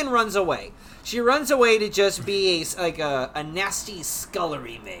Donkey Skin runs away. She runs away to just be a nasty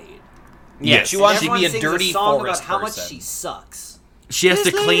scullery maid. Yeah, she wants to Everyone be a sings dirty song forest about how much person. she sucks. She has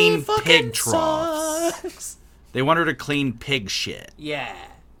This to clean lady fucking pig troughs. sucks. They want her to clean pig shit. Yeah.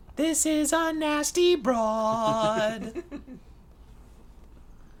 This is a nasty broad.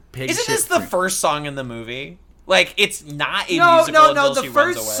 Pig Isn't shit this the free- first song in the movie? Like, it's not a musical No. until The she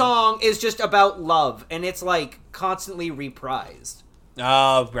runs first away. song is just about love, and it's like constantly reprised.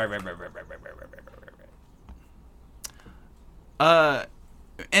 Oh, right.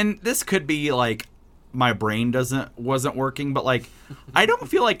 And this could be like my brain wasn't working, but like I don't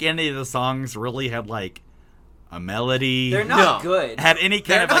feel like any of the songs really had like a melody. They're not good. Had any kind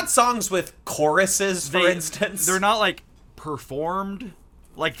They're of not like, choruses with choruses, for instance. They're not like performed.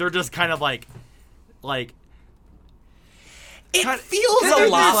 Like they're just kind of like It kind- feels They're a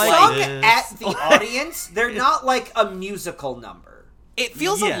lot sung like this. at the audience. They're not like a musical number. it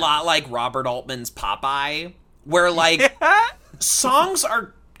feels Yeah. a lot like Robert Altman's Popeye, where like songs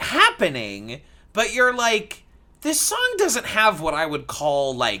are happening, but you're like, this song doesn't have what I would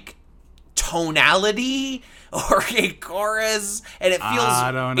call like tonality or a chorus, and it feels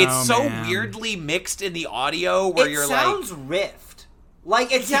I don't know, it's so man. weirdly mixed in the audio where It you're sounds like, riffed.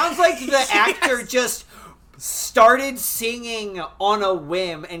 Like it sounds like the actor just started singing on a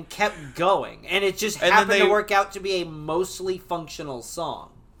whim and kept going, and it just And then happened they- to work out to be a mostly functional song.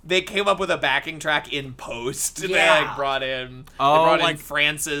 they came up with a backing track in post. And Yeah. they like brought in like-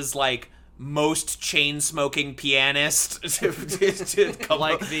 France's like most chain smoking pianist to come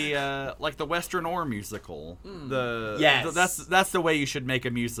like up. the Western Or musical. Yes. That's the way you should make a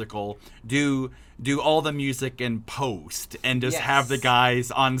musical. Do all the music in post and just Yes. have the guys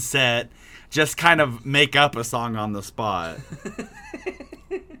on set just kind of make up a song on the spot.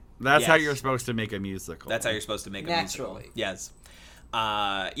 That's how Yes. you're supposed to make a musical. That's how you're supposed to make a musical. Naturally. Yes.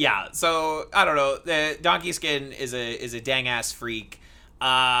 Yeah. So I don't know. The Donkey Skin is a dang ass freak.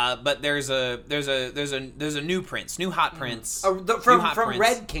 But there's a new prince, new hot prince, new From hot prince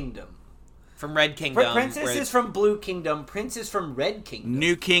Red Kingdom. from Red Kingdom. Princess where- is from Blue Kingdom. Prince is from Red Kingdom.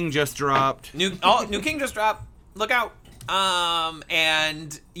 New King just dropped. New King just dropped. Look out.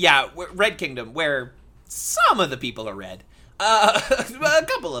 And yeah, Red Kingdom, where some of the people are red. A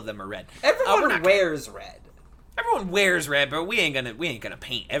couple of them are red. We're Everyone not- wears red. Everyone wears red, but we ain't gonna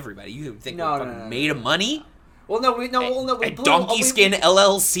paint everybody. You think No, we're no, fucking no, made of money? Well, no, we blew Donkey Skin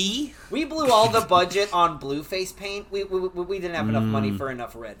LLC. We blew all the budget on blue face paint. We didn't have enough money for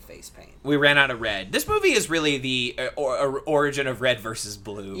enough red face paint. We ran out of red. This movie is really the origin of red versus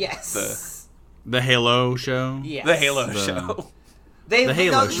blue. Yes. The Halo show. Yes. The Halo The- show. The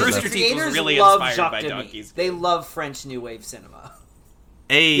Halo the show. Rooster Teeth was creators really love inspired Jacques by Demy. Donkeys. They love French New Wave cinema.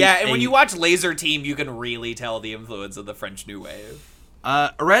 Yeah, and when you watch Laser Team, you can really tell the influence of the French New Wave.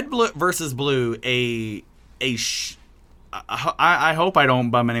 Red blue versus blue, I hope I don't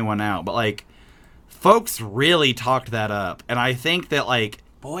bum anyone out, but like, folks really talked that up, and I think that like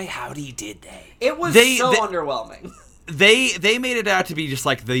Boy, howdy did they. It was They- underwhelming. they made it out to be just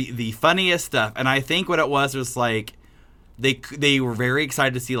like the funniest stuff, and I think what it was like they were very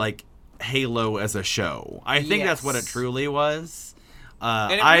excited to see like Halo as a show. I think that's what it Yes. truly was.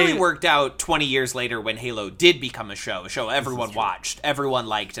 And it really worked out 20 years later when Halo did become a show everyone watched, everyone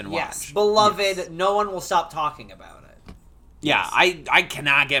liked and Yes, watched. beloved. Yes. No one will stop talking about it. Yeah, I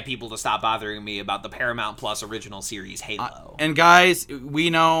cannot get people to stop bothering me about the Paramount Plus original series Halo. And guys, we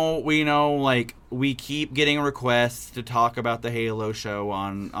know, like, we keep getting requests to talk about the Halo show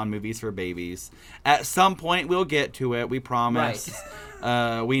on Movies for Babies. At some point, we'll get to it. We promise.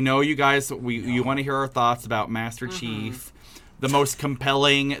 Right. We know you guys. You want to hear our thoughts about Master Chief, the most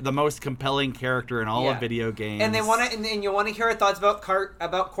compelling character in all of video games. And they want to, and you want to hear our thoughts about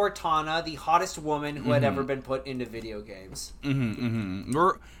Cortana, the hottest woman who had ever been put into video games.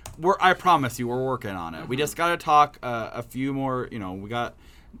 We're I promise you, we're working on it. We just got to talk a few more. We got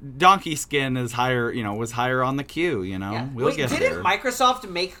Donkey Skin is higher. Was higher on the queue. Yeah. We'll Wait, get didn't there. Microsoft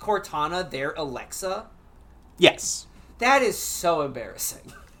make Cortana their Alexa? Yes. That is so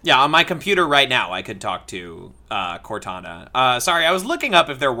embarrassing. Yeah, on my computer right now, I could talk to Cortana. Sorry, I was looking up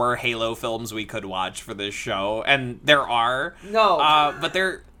if there were Halo films we could watch for this show, and there are. No. But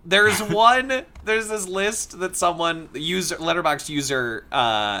there's one. There's this list that Letterboxd user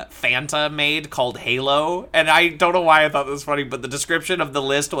Fanta made called Halo, and I don't know why I thought this was funny, but the description of the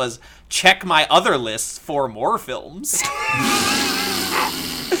list was check my other lists for more films.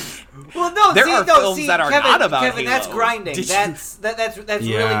 Well, no, There are films that are Kevin, not about Kevin, that's Halo. grinding. Did you- That's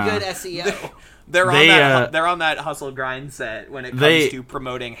Yeah. really good SEO. They're on that hustle grind set when it comes to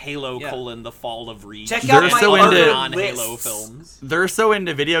promoting Halo: Yeah. The Fall of Reach. Check They're out my so other into- non-Halo lists. films. They're so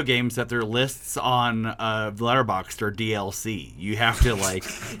into video games that their lists on Letterboxd are DLC. You have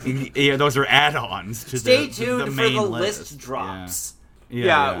to those are add-ons to Stay the tuned for main the list. list drops.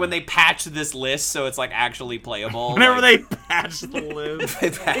 Yeah, when they patch this list so it's like actually playable. whenever they patch the list. they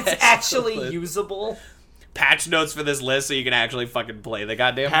patch It's actually the list. usable. Patch notes for this list so you can actually fucking play the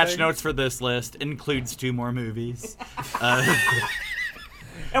goddamn Patch thing. notes for this list includes 2 more movies.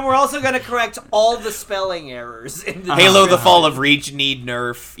 And we're also going to correct all the spelling errors in the Halo: The Fall of Reach need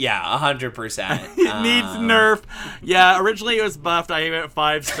nerf. Yeah, 100%. It needs nerf. Yeah, originally it was buffed. I gave it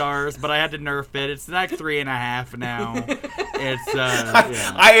 5 stars, but I had to nerf it. It's like 3.5 now. It's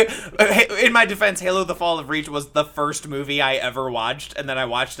yeah. In my defense, Halo: The Fall of Reach was the first movie I ever watched, and then I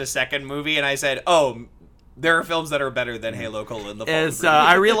watched a second movie, and I said, "Oh, there are films that are better than Halo: The Fall of Reach."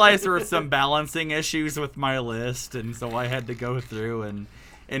 I realized there were some balancing issues with my list, and so I had to go through and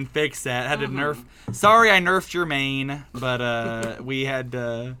fix that. Had to nerf. Sorry, I nerfed your main, but we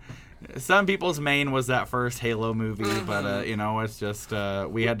had. Some people's main was that first Halo movie, but it's just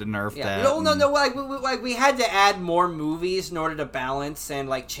we had to nerf that. No. Like we had to add more movies in order to balance and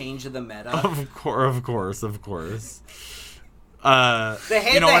like change the meta. Of course. The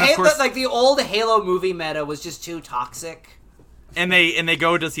old Halo movie meta was just too toxic. And they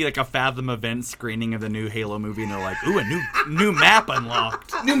go to see like a Fathom event screening of the new Halo movie, and they're like, "Ooh, a new map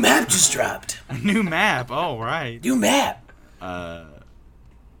unlocked. New map just dropped. A new map. Oh, right. New map."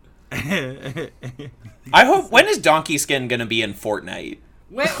 I hope. When is Donkey Skin gonna be in Fortnite?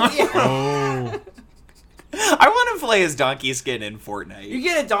 Oh. I want to play as Donkey Skin in Fortnite. You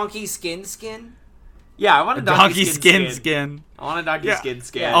get a donkey skin. Yeah, I want a donkey skin. I want a donkey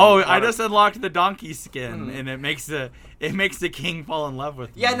skin. Yeah. Oh, I just unlocked the donkey skin, and it makes the king fall in love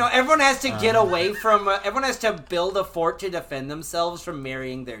with me. Yeah, no, everyone has to get away from. Everyone has to build a fort to defend themselves from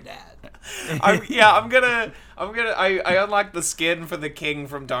marrying their dad. I unlocked the skin for the king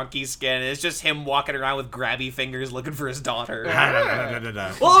from Donkey Skin. It's just him walking around with grabby fingers looking for his daughter.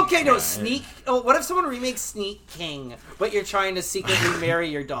 Well, okay, no, Sneak. Oh, what if someone remakes Sneak King, but you're trying to secretly marry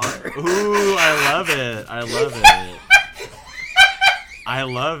your daughter? Ooh, I love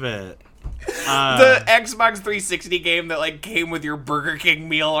it. The Xbox 360 game that like came with your Burger King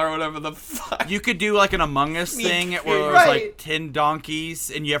meal or whatever the fuck. You could do like an Among Us thing where there's Right. like 10 donkeys,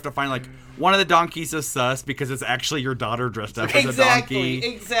 and you have to find like one of the donkeys is sus because it's actually your daughter dressed up as a donkey.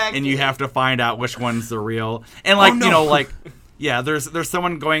 Exactly. And you have to find out which one's the real. And like yeah, there's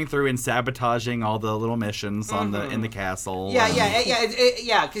someone going through and sabotaging all the little missions on in the castle.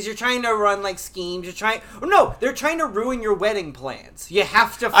 Yeah, because you're trying to run like schemes. They're trying to ruin your wedding plans. You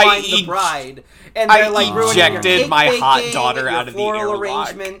have to find the bride, and they're like ruining your ejected cake my hot baking, daughter your out of the floral airlock.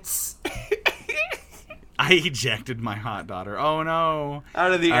 arrangements. I ejected my hot daughter. Oh no!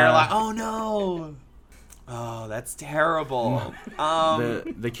 Out of the airlock. Oh no! Oh, that's terrible.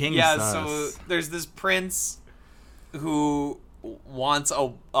 The king. Yeah. Sus. So there's this prince who wants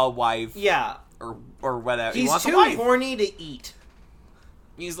a wife. Yeah. Or whatever. He's he wants too a wife. horny to eat.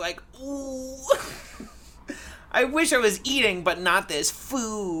 He's like, ooh. I wish I was eating, but not this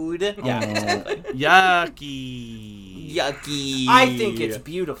food. Yeah, exactly. Yucky. I think it's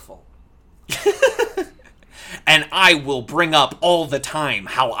beautiful. And I will bring up all the time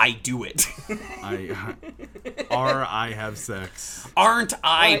how I do it. I have sex. Aren't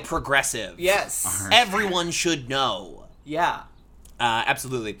I progressive? Yes. Everyone should know. Yeah.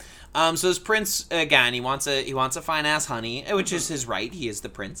 Absolutely. So this prince again, he wants a fine ass honey, which is his right. He is the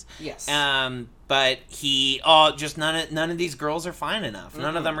prince. Yes. But just none of these girls are fine enough.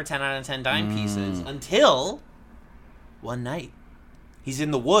 None of them are 10 out of 10 dime pieces until one night. He's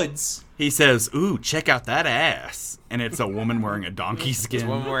in the woods. He says, "Ooh, check out that ass," and it's a woman wearing a donkey skin. It's a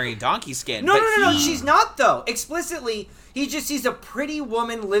woman wearing a donkey skin. No, she's not though. Explicitly, he just sees a pretty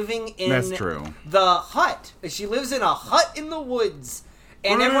woman living in That's true. the hut. She lives in a hut in the woods.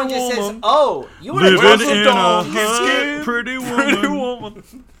 And Pretty everyone just says, woman. "Oh, you want to Living dress in a a donkey hut, skin?" pretty woman.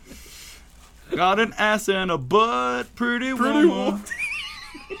 Got an ass and a butt, pretty woman.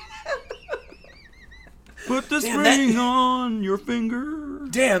 Put this ring on your finger.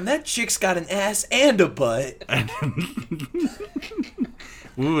 Damn, that chick's got an ass and a butt.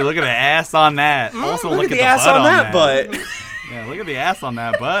 Ooh, look at the ass on that. Also, look at the ass butt on that butt. Yeah, look at the ass on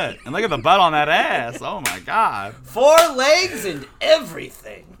that butt. And look at the butt on that ass. Oh, my God. 4 legs and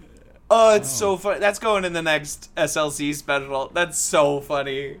everything. Oh, it's so funny. That's going in the next SLC special. That's so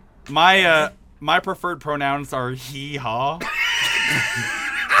funny. My preferred pronouns are he/ha.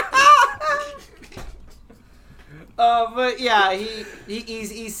 But yeah,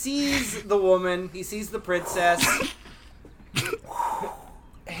 he sees the woman, he sees the princess,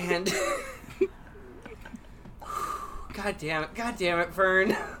 and God damn it,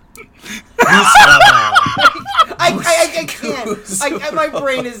 Vern. I can't. My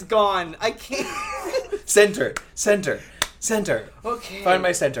brain is gone. I can't. Center. Okay. Find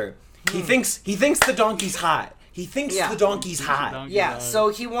my center. He thinks the donkey's hot. He thinks the donkey's hot. Yeah, so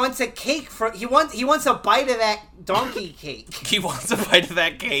he wants a cake he wants a bite of that donkey cake. He wants a bite of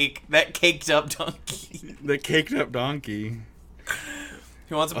that cake, that caked up donkey. The caked up donkey.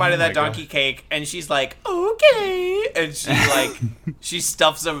 He wants a bite of that donkey cake, and she's like, okay. And she like, she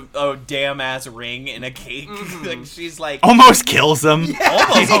stuffs a damn ass ring in a cake. Like she's like, almost kills him.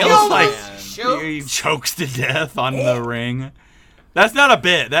 almost kills like him. he chokes to death on the ring. That's not a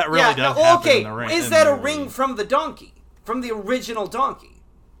bit. That really does happen in the ring. Is that a ring from the donkey? From the original donkey?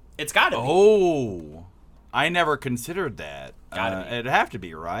 It's gotta be. Oh, I never considered that. Gotta be. It'd have to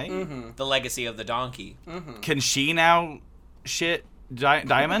be, right? The legacy of the donkey. Can she now shit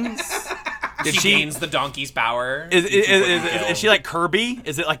diamonds? Did She gains the donkey's power. Is she like Kirby?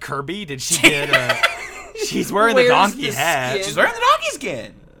 Is it like Kirby? Did she get she's wearing the donkey hat. She's wearing the donkey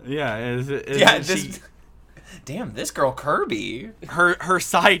skin. Yeah, Damn, this girl Kirby. her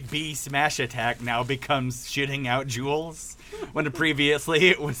side B smash attack now becomes shooting out jewels, when previously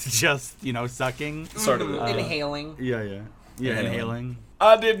it was just, sucking. Sort of. Inhaling. Yeah, inhaling.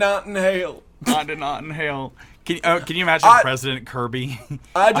 I did not inhale. I did not inhale. Can you imagine President Kirby?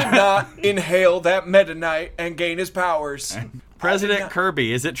 I did not inhale that Meta Knight and gain his powers. President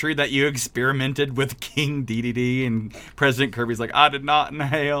Kirby, is it true that you experimented with King DDD? And President Kirby's like, I did not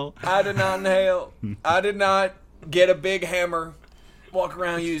inhale. I did not inhale. I did not get a big hammer, walk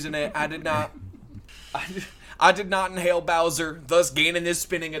around using it. I did not inhale Bowser, thus gaining this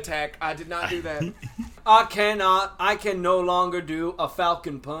spinning attack. I did not do that. I can no longer do a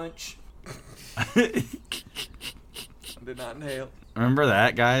falcon punch. I did not inhale. Remember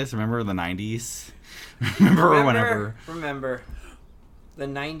that, guys? Remember the 90s? Remember the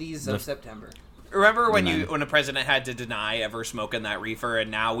 90s of September. Remember when a president had to deny ever smoking that reefer,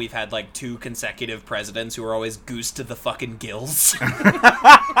 and now we've had like 2 consecutive presidents who are always goosed to the fucking gills?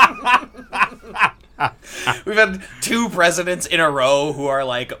 We've had 2 presidents in a row who are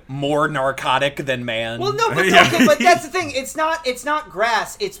like more narcotic than man. Well, no, but that's the thing. It's not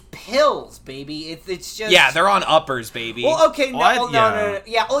grass. It's pills, baby. It's just they're on uppers, baby. Well, okay, no.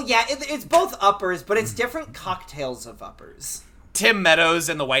 Yeah, it's both uppers, but Mm. it's different cocktails of uppers. Tim Meadows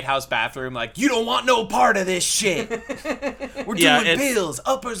in the White House bathroom, like, you don't want no part of this shit. We're doing pills,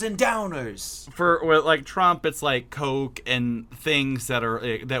 uppers and downers. For like Trump, it's like Coke and things that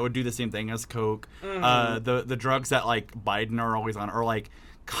would do the same thing as Coke. The drugs that like Biden are always on are like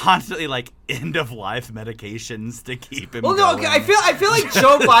constantly like end of life medications to keep him. Well, no, going. I feel like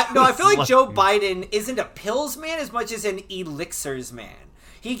Joe Biden. No, I feel like Joe Biden isn't a pills man as much as an elixirs man.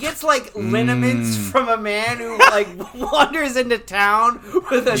 He gets like liniments from a man who like wanders into town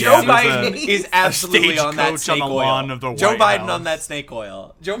with a Joe suitcase. Biden is absolutely on that snake on the oil. lawn of the Joe White Biden House. on that snake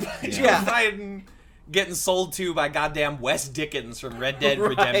oil. Joe Biden getting sold to by goddamn Wes Dickens from Red Dead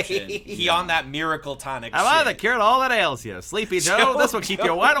Redemption. He on that miracle tonic Am I shit. the cure to all that ails you? Sleepy Joe, this will keep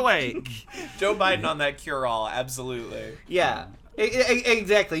you wide awake. Joe Biden on that cure-all, absolutely. Yeah,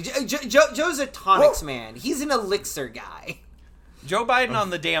 exactly. Joe's a tonics man. He's an elixir guy. Joe Biden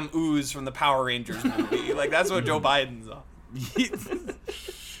on the damn ooze from the Power Rangers movie. Like, that's what Joe Biden's on.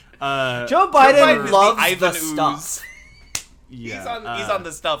 Joe Biden is loves the the Ivan stuff. Yeah, He's on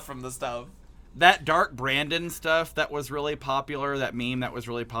the stuff from the stuff. That Dark Brandon stuff that was really popular, that meme that was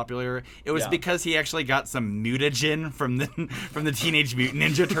really popular, it was because he actually got some mutagen from the Teenage Mutant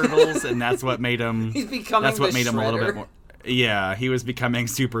Ninja Turtles, and that's what made him. He's becoming. That's what made him a little Shredder. bit more. Yeah, he was becoming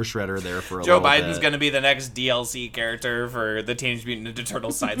Super Shredder there for a Joe little Biden's bit. going to be the next DLC character for the Teenage Mutant Ninja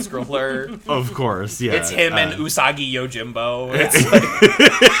Turtles side scroller. Of course, yeah. It's him and Usagi Yojimbo.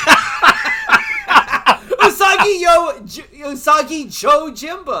 Usagi Joe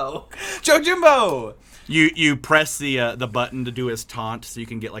Jimbo. Joe Jimbo! You press the button to do his taunt, so you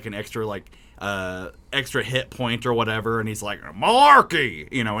can get like an extra extra hit point or whatever, and he's like malarkey,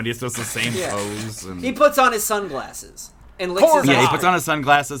 and he does the same pose. And He puts on his sunglasses and licks his he eye. puts on his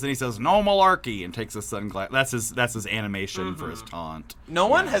sunglasses and he says no malarkey and takes his sunglasses. That's his animation for his taunt. No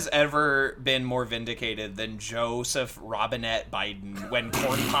one has ever been more vindicated than Joseph Robinette Biden when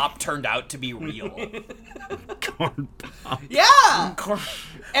Corn Pop turned out to be real. Corn Pop. Yeah. When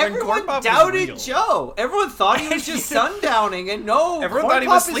Everyone Corn Pop was doubted real. Joe. Everyone thought he was just sundowning, and no, Everyone Corn thought he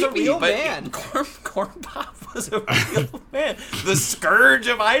was Pop is sleepy, a real but man. Corn Pop was a real man. The scourge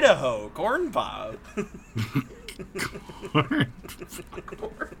of Idaho, Corn Pop.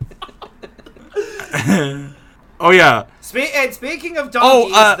 Oh yeah. And speaking of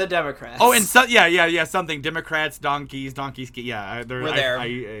donkeys, the Democrats. Oh, and something. Democrats, donkeys. Yeah, We're there.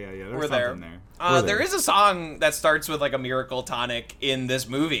 We're there. We're there is a song that starts with like a miracle tonic in this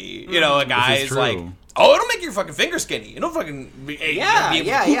movie. A guy's true. like, "Oh, it'll make your fucking finger skinny. It'll fucking be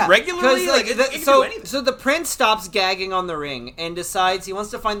regularly." 'Cause, Like, it can do anything. so the prince stops gagging on the ring and decides he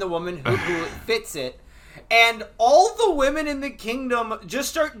wants to find the woman who fits it. And all the women in the kingdom just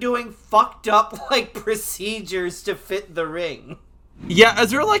start doing fucked up like procedures to fit the ring. Yeah,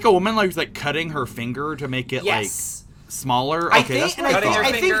 is there like a woman who's like cutting her finger to make it Yes. like smaller? I Okay, think, that's what I thought.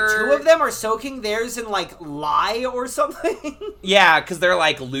 I think two of them are soaking theirs in like lye or something. Yeah, because they're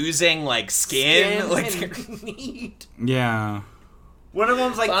like losing like skin. Like and meat. Yeah. One of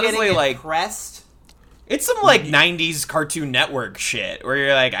them's like Honestly, getting like- pressed. it's some like 90s Cartoon Network shit where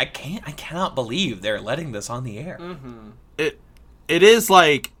you're like, I cannot believe they're letting this on the air. It is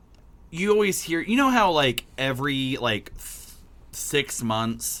like you always hear. You know how like every like 6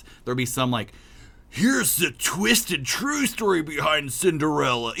 months there'll be some like, here's the twisted true story behind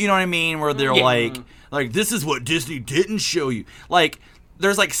Cinderella. You know what I mean? Where they're like this is what Disney didn't show you. Like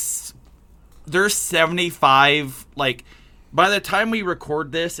there's 75 like. By the time we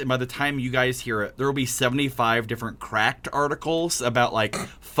record this, and by the time you guys hear it, there will be 75 different cracked articles about, like,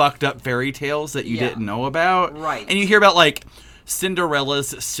 fucked up fairy tales that you didn't know about. Right. And you hear about, like, Cinderella's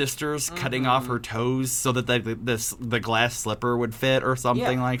sisters cutting off her toes so that the glass slipper would fit or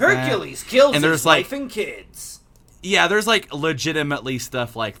something like that. Hercules kills And his there's, like- wife and kids. Yeah, there's, like, legitimately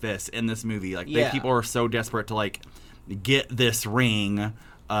stuff like this in this movie. Like, people are so desperate to, like, get this ring...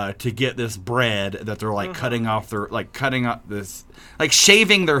 to get this bread that they're like cutting off this, like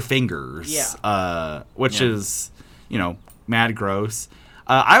shaving their fingers, which is, mad gross.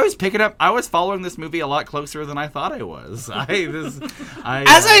 I was following this movie a lot closer than I thought I was.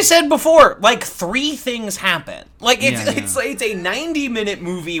 As I said before, like 3 things happen. Like it's a 90-minute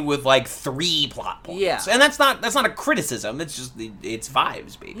movie with like 3 plot points. Yeah. And that's not a criticism. It's just it's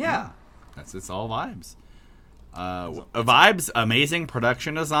vibes, baby. Yeah. it's all vibes. Vibes, amazing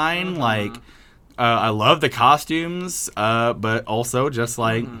production design. Like, I love the costumes, but also just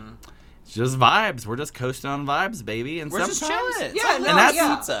like, it's just vibes. We're just coasting on vibes, baby. And We're just sometimes, chilling. Yeah, It's no, like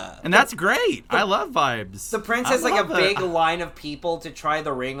yeah. pizza. and that's great. I love vibes. The prince I has like a love big it. line of people to try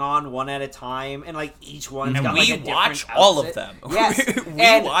the ring on one at a time, and like each one's And got we like a different watch outfit. all of them. Yes, We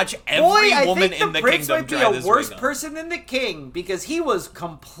and watch every I woman think in the prince kingdom might be try a this worse ring on. person than the king because he was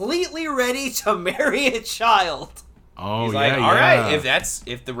completely ready to marry a child. Oh, He's yeah, like, yeah. all right,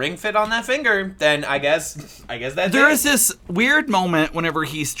 if the ring fit on that finger, then I guess that's There it. is this weird moment whenever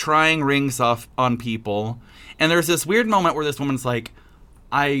he's trying rings off on people, and there's this weird moment where this woman's like,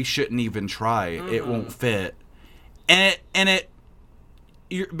 "I shouldn't even try; it won't fit." And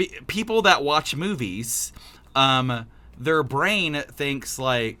people that watch movies, their brain thinks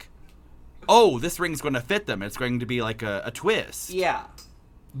like, "Oh, this ring's going to fit them. It's going to be like a twist." Yeah.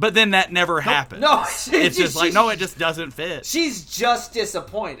 But then that never happens. No, it's just like, no, it just doesn't fit. She's just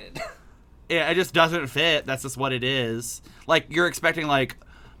disappointed. Yeah, it just doesn't fit. That's just what it is. Like you're expecting, like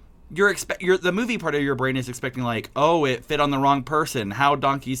the movie part of your brain is expecting, like, oh, it fit on the wrong person. How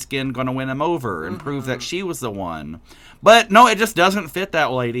Donkey Skin gonna win him over and prove that she was the one? But no, it just doesn't fit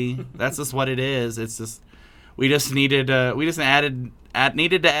that lady. That's just what it is. It's just needed to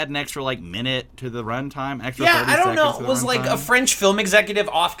add an extra like minute to the runtime. Extra 30 I don't know. seconds to It the was like a runtime. French film executive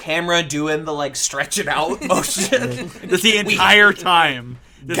off camera doing the like stretch it out motion. Just the entire time.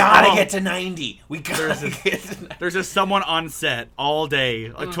 Just Gotta all- get to 90. We gotta get to 90. There's just someone on set all day,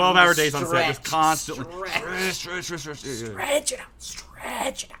 like 12-hour days on set, just constantly Stretch it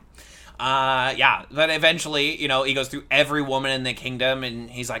out. Yeah, but eventually, he goes through every woman in the kingdom, and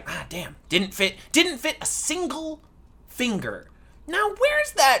he's like, damn, didn't fit a single finger. Now,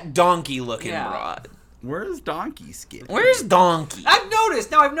 where's that donkey-looking broad? Where's Donkey Skin? Where's Donkey? I've noticed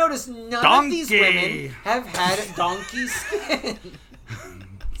none of these Donkey. women have had donkey skin.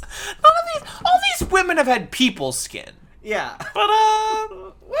 All these women have had people skin. Yeah. But,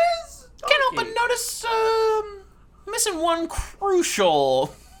 Where's can't help but notice, missing one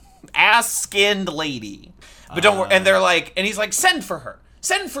crucial ass-skinned lady. But don't worry, and they're like, and he's like, send for her.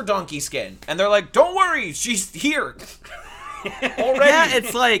 Send for Donkey Skin. And they're like, don't worry, she's here. Already. Yeah,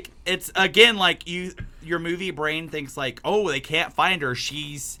 it's like, it's again like your movie brain thinks like, oh, they can't find her.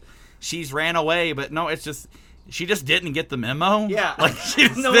 She's ran away, but no, it's just she just didn't get the memo. Yeah. like she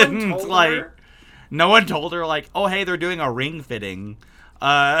just No one didn't told like. her. No one told her like, oh hey, they're doing a ring fitting.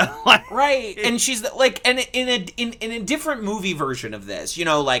 Like, Right, and she's like, and in a different movie version of this,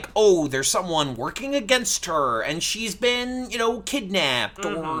 like, oh, there's someone working against her, and she's been, kidnapped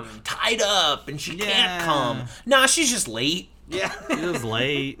or tied up, and she can't come. Nah, she's just late. Yeah. she was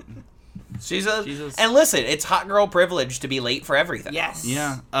late. She's Jesus. and listen, it's hot girl privilege to be late for everything. Yes.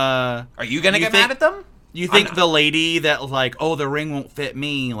 Yeah. Are you gonna You get think- mad at them? You think the lady that like, oh, the ring won't fit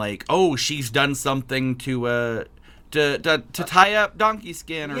me, like, oh, she's done something to tie up Donkey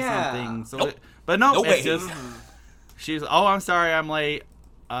Skin or Yeah. something. So, Nope. but no, No it's way. just she's. Oh, I'm sorry, I'm late.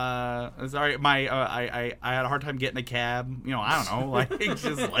 I'm sorry, I had a hard time getting a cab. I don't know, like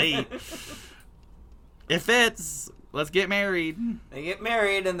just late. It fits. Let's get married. They get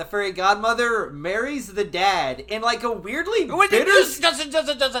married, and the fairy godmother marries the dad in like a weirdly bitter.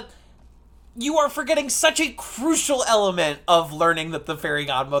 You are forgetting such a crucial element of learning that the fairy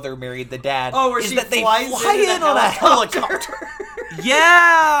godmother married the dad. Oh, where is she that they flies fly in on a helicopter.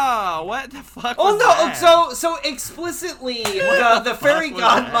 Yeah! What the fuck Oh was no! that? So explicitly, the fairy was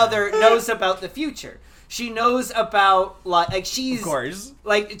godmother knows about the future. She knows about like she's Of course.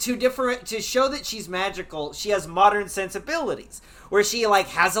 like to show that she's magical. She has modern sensibilities where she like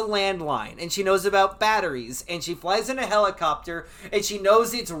has a landline and she knows about batteries and she flies in a helicopter and she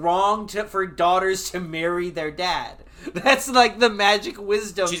knows it's wrong for daughters to marry their dad. That's like the magic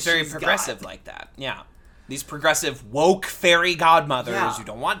wisdom. She's very got. progressive like that. Yeah. These progressive woke fairy godmothers Yeah. who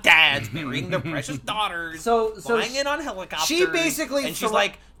don't want dads marrying their precious daughters, So flying in on helicopters. she basically and she's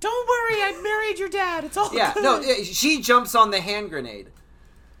like, "Don't worry, I married your dad. It's all Yeah, good." no, she jumps on the hand grenade.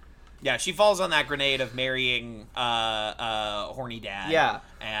 Yeah, she falls on that grenade of marrying horny dad. Yeah.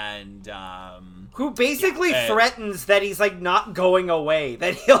 And Who basically Yeah, threatens that he's like not going away.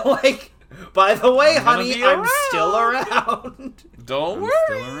 That he'll like, by the way, I'm gonna honey, be I'm around." still around. don't I'm worry.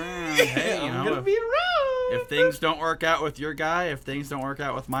 still around. Hey, you I'm know, gonna be around. if things don't work out with your guy, if things don't work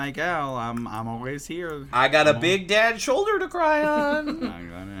out with my gal, I'm always here. I got a big dad shoulder to cry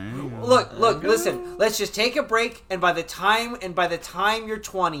on. Look, listen. Let's just take a break, and by the time you're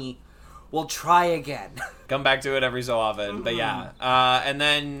 20, we'll try again. Come back to it every so often, but yeah. And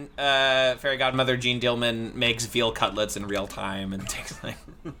then fairy godmother Jean Dillman makes veal cutlets in real time and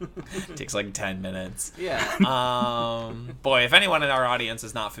takes like 10 minutes. Yeah. Boy, if anyone in our audience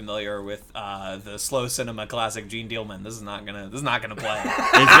is not familiar with the slow cinema classic Jean Dillman, this is not gonna play.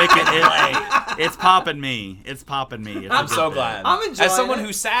 It's popping me. It's popping me. I'm so glad. I'm enjoying As someone it.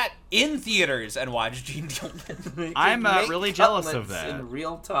 who sat in theaters and watched Jean Dillman. I'm Make really jealous of cutlets that. in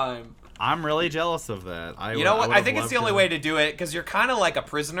real time. I'm really jealous of that. You know what? I think it's the only way to do it because you're kind of like a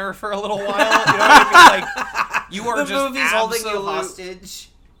prisoner for a little while. You know what I mean? Like you are The just movie's holding you absolute- hostage.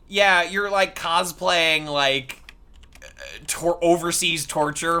 Yeah, you're like cosplaying like overseas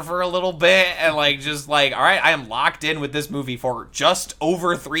torture for a little bit, and like just like, all right, I am locked in with this movie for just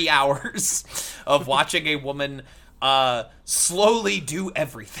over 3 hours of watching a woman slowly do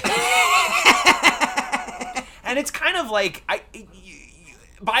everything. And it's kind of like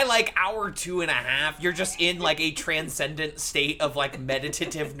by like hour 2.5, you're just in like a transcendent state of like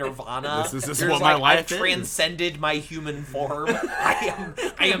meditative nirvana. This is You're what just my like, life I've is. transcended my human form. I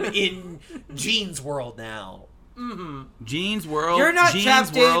am in Jean's world now. Jean's world. You're not Jean's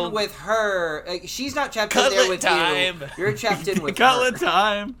trapped world. in with her. She's not trapped in Cutlet there with time. you. You're trapped in with Cutlet her.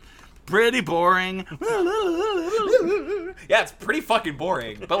 time. Pretty boring. Yeah, it's pretty fucking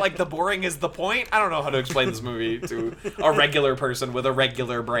boring. But like the boring is the point. I don't know how to explain this movie to a regular person with a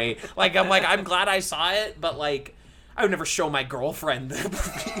regular brain. Like I'm glad I saw it, but like I would never show my girlfriend the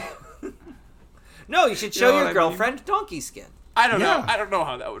movie. No, you should You show know what your I mean? girlfriend Donkey Skin. I don't know. Yeah. I don't know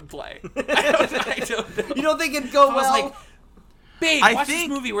how that would play. I don't know. You don't think it'd go I was well? like, babe, I watch think-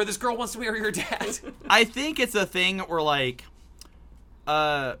 this movie where this girl wants to marry her dad. I think it's a thing where like,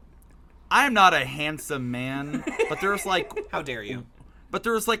 I'm not a handsome man, but there's like, How dare you? but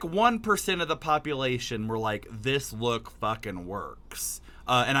there's like 1% of the population where like this look fucking works.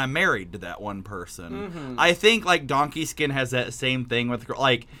 And I'm married to that one person. Mm-hmm. I think like Donkey Skin has that same thing with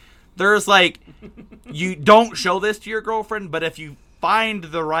like, there's like, you don't show this to your girlfriend, but if you find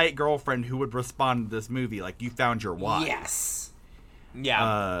the right girlfriend who would respond to this movie, like you found your wife. Yes.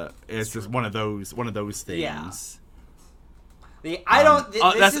 Yeah. It's just one of those things. Yeah.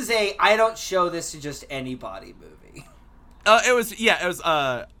 I don't show this to just anybody movie. It was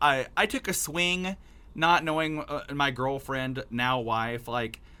I took a swing not knowing my girlfriend, now wife,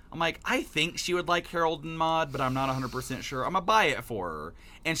 like I'm like, I think she would like Harold and Maude, but I'm not 100% sure. I'm gonna buy it for her.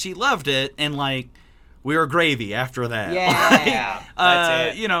 And she loved it, and like we were gravy after that. Yeah.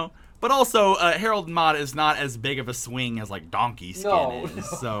 That's it. You know, but also Harold and Maude is not as big of a swing as like Donkey Skin No, is.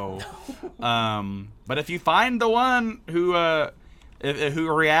 So but if you find the one who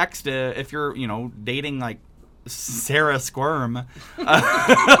reacts to, if you're, you know, dating like Sarah Squirm,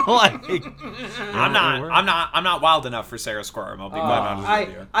 like I'm not wild enough for Sarah Squirm. I'll be quite honest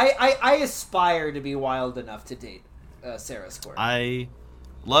with you. I aspire to be wild enough to date Sarah Squirm. I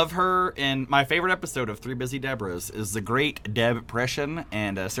love her, and my favorite episode of Three Busy Debras is the Great Depression,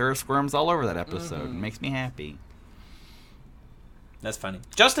 and Sarah Squirm's all over that episode. It makes me happy. That's funny.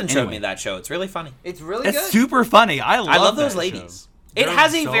 Justin showed Anyway. me that show. It's really funny. It's really It's good. super funny. I love those that ladies. show. It They're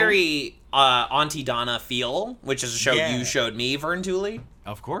has a so- very Auntie Donna feel, which is a show Yeah. you showed me, Vern Tooley.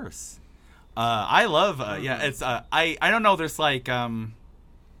 Of course. I love, it's, I don't know, there's like,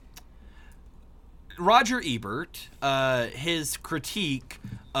 Roger Ebert, his critique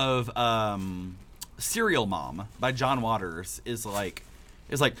of Serial Mom by John Waters is like,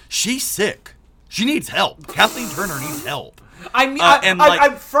 she's sick. She needs help. Kathleen Turner needs help.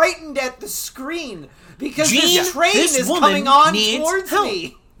 I'm frightened at the screen because this train is coming on towards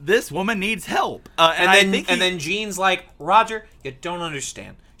me. This woman needs help. And then Gene's like, Roger, you don't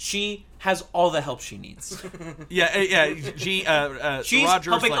understand. She has all the help she needs. Yeah. She's Roger's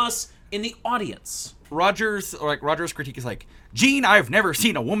helping us in the audience. Roger's critique is like, Gene, I've never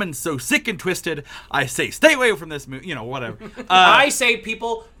seen a woman so sick and twisted. I say, stay away from this movie. Whatever. I say,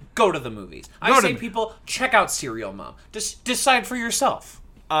 people, go to the movies. I say, people, check out Serial Mom. Just decide for yourself.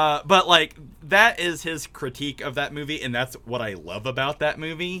 But that is his critique of that movie, and that's what I love about that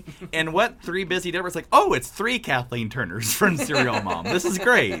movie. And what Three Busy did was like, oh, it's 3 Kathleen Turners from Serial Mom. This is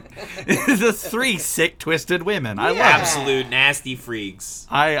great. It's 3 sick, twisted women. I love it. Absolute nasty freaks.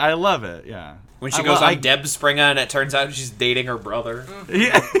 I love it. Yeah. When she goes on Deb Springer and it turns out she's dating her brother.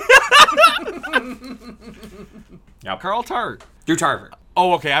 Yeah. Yep. Carl Tart. Drew Tarver.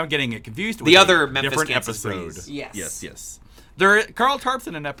 Oh, okay. I'm getting it confused with the other a Memphis different Kansas episode. Breeze. Yes. Carl Tart's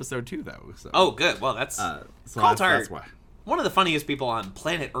in an episode too, though. So. Oh, good. Well, that's so Carl that's Tart. why. One of the funniest people on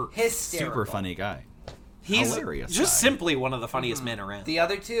planet Earth. Hysterical. Super funny guy. He's hilarious just guy. simply one of the funniest men around. The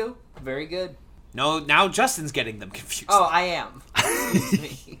other two, very good. No, now Justin's getting them confused. Oh, I am. Excuse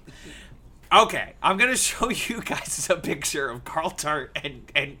me. Okay, I'm gonna show you guys a picture of Carl Tart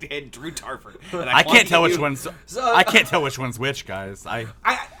and Drew Tarver. I can't tell which one's. I can't tell which one's which, guys. I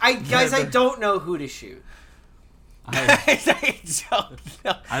don't know who to shoot. I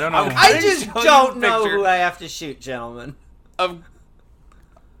don't know. I just don't know who I have to shoot, gentlemen. I'm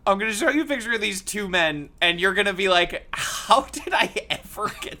gonna show you a picture of these two men, and you're gonna be like, "How did I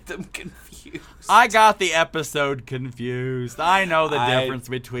ever get them confused?" I got the episode confused. I know the difference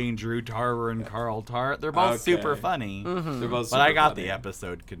between Drew Tarver and Carl Tart. They're both super funny. Mm-hmm. They're both, but I got the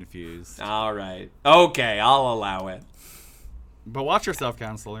episode confused. All right. Okay, I'll allow it. But watch yourself,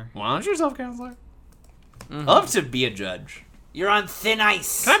 counselor. Watch yourself, counselor. Mm-hmm. I love to be a judge. You're on thin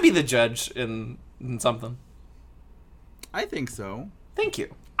ice. Can I be the judge in something? I think so. Thank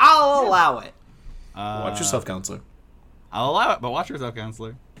you. I'll allow it. Watch yourself, counselor. I'll allow it, but watch yourself,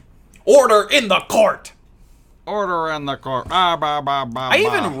 counselor. Order in the court. Order in the court. I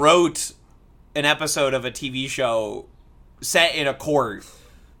even wrote an episode of a TV show set in a court,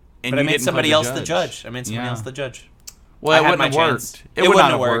 and but I made somebody else the judge. Well, it wouldn't have worked. It would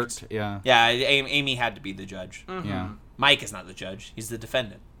not have worked. Yeah. Yeah, Amy had to be the judge. Mm-hmm. Yeah. Mike is not the judge. He's the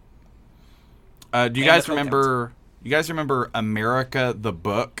defendant. Do you guys remember... You guys remember America the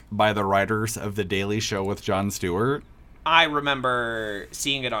Book by the writers of The Daily Show with Jon Stewart? I remember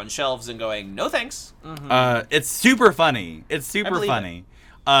seeing it on shelves and going, no thanks. Mm-hmm. It's super funny. It's super funny.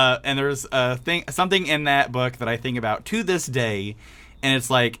 And there's something in that book that I think about to this day. And it's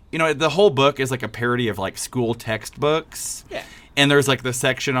like, the whole book is like a parody of like school textbooks. Yeah. And there's like the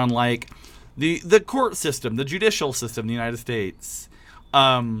section on like the court system, the judicial system in the United States.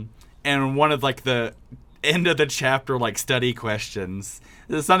 And one of like the end of the chapter like study questions.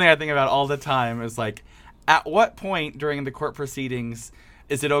 This is something I think about all the time. Is like, at what point during the court proceedings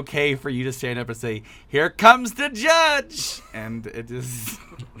is it okay for you to stand up and say, "Here comes the judge," and it just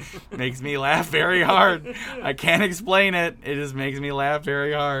makes me laugh very hard. I can't explain it. It just makes me laugh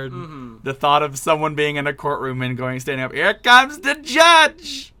very hard. Mm-hmm. The thought of someone being in a courtroom and standing up, "Here comes the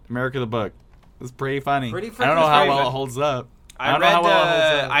judge." America the Book. It's pretty funny. I don't know how well it holds up. I read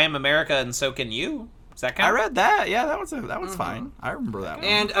I Am America and So Can You. Does that count? I read that. Yeah, that was fine. I remember that one.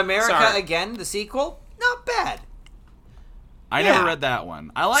 And America Again, the sequel, not bad. I never read that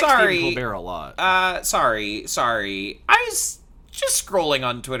one. I like Stephen Colbert a lot. Sorry. I was just scrolling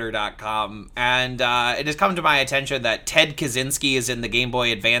on Twitter.com, and it has come to my attention that Ted Kaczynski is in the Game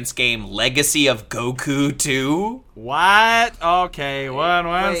Boy Advance game Legacy of Goku 2. What? Okay,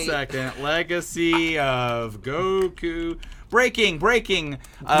 one second. Legacy of Goku. Breaking news.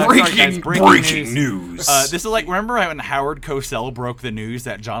 This is like, remember when Howard Cosell broke the news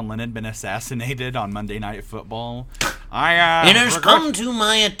that John Lennon had been assassinated on Monday Night Football? It has come to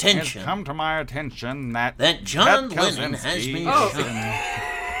my attention. That John Lennon has been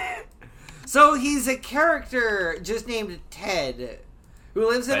shot. So he's a character just named Ted, who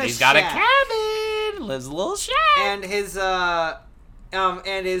lives in a shack. He's got a cabin, lives in a little shack,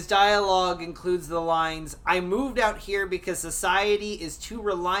 and his dialogue includes the lines, "I moved out here because society is too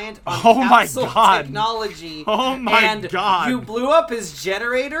reliant on capsule technology. Oh my God. You blew up his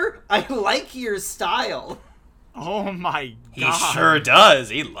generator? I like your style." Oh my God. He sure does.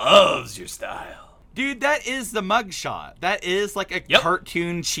 He loves your style. Dude, that is the mugshot. That is like a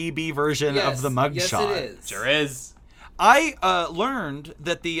cartoon chibi version of the mugshot. Yes, it is. Sure is. I learned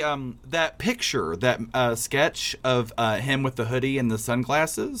that the that picture, that sketch of him with the hoodie and the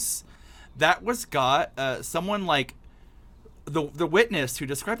sunglasses, that was got someone like the witness who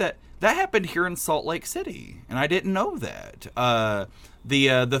described that happened here in Salt Lake City, and I didn't know that.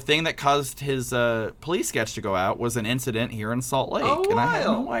 The thing that caused his police sketch to go out was an incident here in Salt Lake, and I had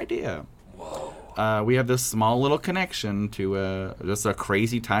no idea. Whoa. We have this small little connection to just a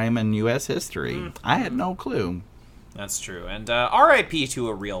crazy time in U.S. history. I had no clue. That's true. And R.I.P. to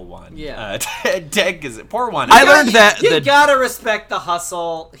a real one. Yeah. Poor one. I learned that... You gotta respect the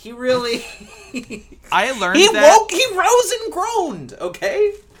hustle. He really... I learned he that... woke, he rose and groaned,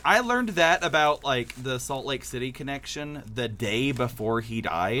 okay? I learned that about, like, the Salt Lake City connection the day before he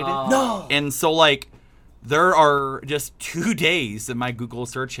died. No! And so, like, there are just 2 days in my Google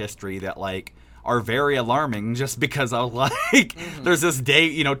search history that, like, are very alarming just because I was like, there's this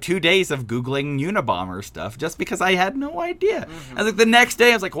day, 2 days of Googling Unabomber stuff just because I had no idea. And like the next day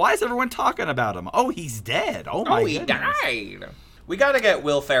I was like, why is everyone talking about him? Oh, he's dead. Oh my goodness. He died. We gotta get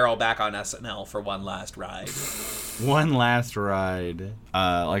Will Ferrell back on SNL for one last ride. One last ride.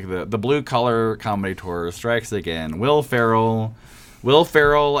 Like the blue collar comedy tour strikes again. Will Ferrell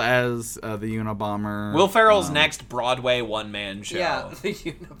as the Unabomber. Will Ferrell's next Broadway one-man show. Yeah, the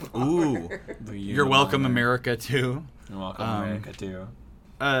Unabomber. Ooh. You're Welcome America, too. You're Welcome America, too.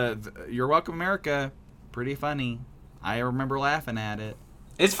 You're Welcome America. Pretty funny. I remember laughing at it.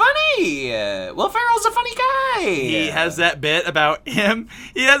 It's funny! Will Ferrell's a funny guy! He has that bit about him.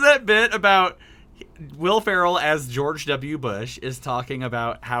 He has that bit about Will Ferrell as George W. Bush is talking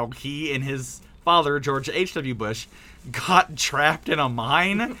about how he and his father, George H.W. Bush, got trapped in a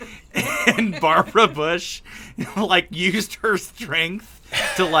mine, and Barbara Bush, like, used her strength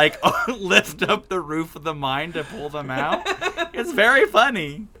to, like, lift up the roof of the mine to pull them out. It's very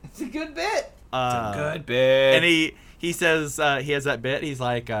funny. It's a good bit. It's a good bit. And he says, he has that bit, he's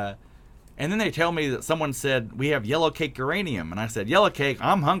like, and then they tell me that someone said, we have yellow cake uranium. And I said, yellow cake,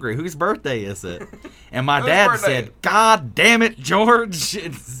 I'm hungry. Whose birthday is it? And my dad said, God damn it, George.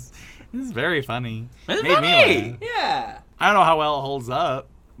 It's very funny. It's made funny. me laugh. Yeah. I don't know how well it holds up,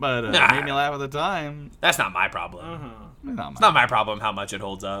 but it made me laugh at the time. That's not my problem. It's It's not my problem how much it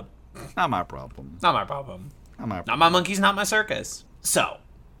holds up. not my problem. Not my problem. Not my Not problem. my monkeys, not my circus. So,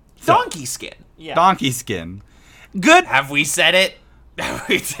 donkey skin. Yeah. Donkey Skin. Good. Have we said it? Have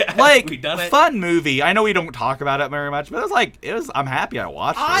we Like, done it? fun movie. I know we don't talk about it very much, but I'm happy I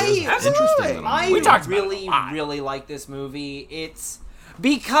watched it. It was interesting. We talked about it a really, lot. really like this movie. It's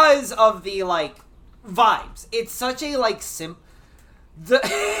because of the, like, vibes. It's such a, like,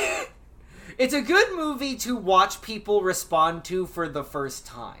 it's a good movie to watch people respond to for the first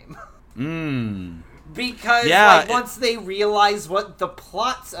time. Because, like, once they realize what the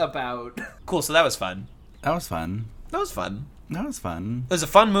plot's about. Cool, so that was fun. That was fun. That was fun. That was fun. It was a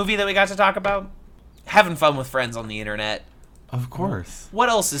fun movie that we got to talk about. Having fun with friends on the internet. Of course. What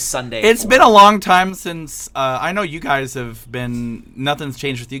else is Sunday It's for? been a long time since, I know you guys have been, nothing's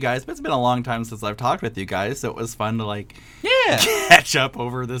changed with you guys, but it's been a long time since I've talked with you guys, so it was fun to, like, catch up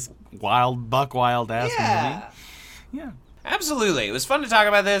over this buck wild ass movie. Yeah. Absolutely. It was fun to talk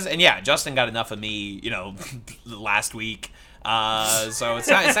about this. And yeah, Justin got enough of me, last week. So it's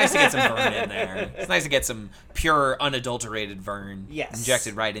nice to get some Vern in there. It's nice to get some pure, unadulterated Vern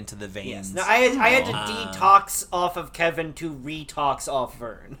injected right into the veins. Yes. No, I had to detox off of Kevin to retox off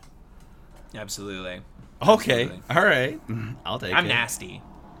Vern. Absolutely. Okay. Absolutely. All right. I'll take it. I'm nasty.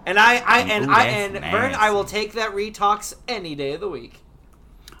 And Vern, I will take that retox any day of the week.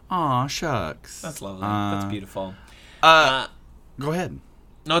 Aw, shucks. That's lovely. That's beautiful. Go ahead.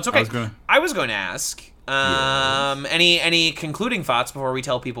 No, it's okay. I was going to ask, any concluding thoughts before we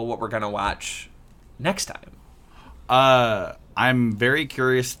tell people what we're going to watch next time? I'm very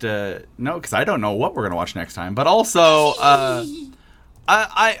curious to know, because I don't know what we're going to watch next time, but also, I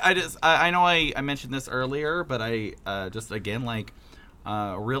know I mentioned this earlier, but I just, again, like,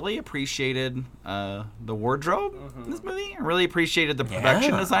 really appreciated the wardrobe in this movie. I really appreciated the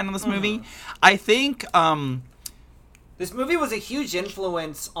production design in this movie. I think this movie was a huge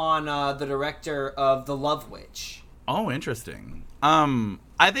influence on the director of The Love Witch. Oh, interesting.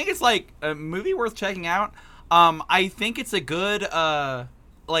 I think it's like a movie worth checking out. I think it's a good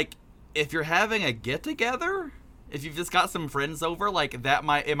like, if you're having a get together, if you've just got some friends over, like, it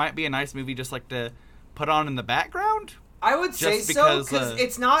might be a nice movie just like to put on in the background. I would say so, because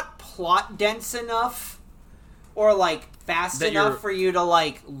it's not plot dense enough or, like, fast enough for you to,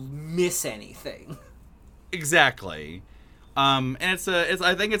 like, miss anything. Exactly. And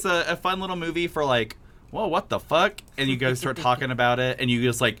I think it's a fun little movie for like, whoa, what the fuck? And you guys start talking about it, and you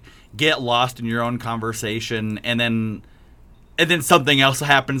just like get lost in your own conversation, and then something else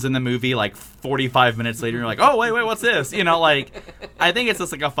happens in the movie like 45 minutes later. You're like, oh wait, what's this? You know, like I think it's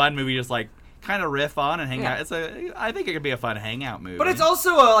just like a fun movie, just like kind of riff on and hang out. I think it could be a fun hangout movie. But it's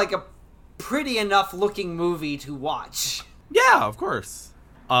also a pretty enough looking movie to watch. Yeah, of course.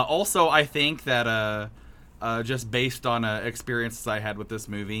 Also, I think that just based on experiences I had with this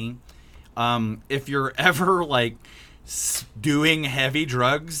movie, if you're ever like doing heavy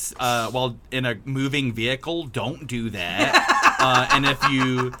drugs while in a moving vehicle, don't do that. And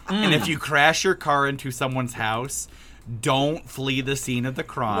if you crash your car into someone's house, don't flee the scene of the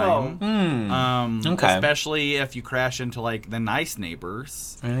crime. Okay. Especially if you crash into like the nice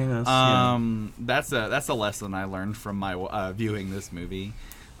neighbors. I think That's a lesson I learned from my viewing this movie.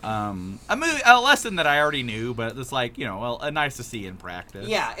 A lesson that I already knew, but it's like, you know, nice to see in practice.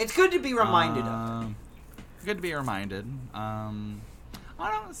 Yeah, it's good to be reminded of. Good to be reminded. I don't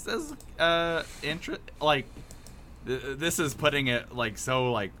know. This is putting it like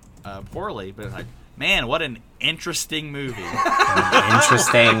so like poorly, but like, man, what an interesting movie.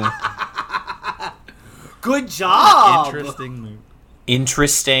 Interesting. Good job. Interesting movie.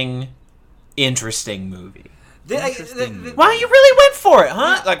 Interesting movie. Interesting. Wow, you really went for it,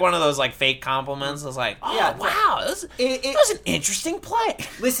 huh? Yeah. Like one of those like fake compliments. I was like, oh, yeah, wow, that was an interesting play.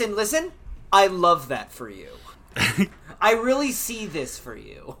 Listen. I love that for you. I really see this for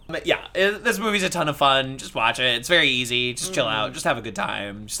you. Yeah, this movie's a ton of fun. Just watch it. It's very easy. Just chill out. Just have a good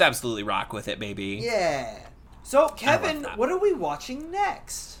time. Just absolutely rock with it, baby. Yeah. So, Kevin, what are we watching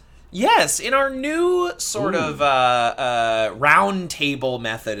next? Yes, in our new sort of round table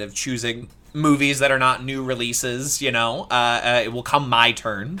method of choosing movies that are not new releases, you know, it will come my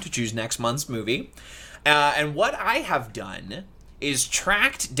turn to choose next month's movie. And what I have done is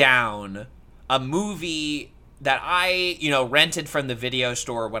tracked down a movie that I, rented from the video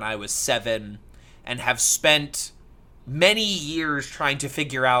store when I was 7 and have spent many years trying to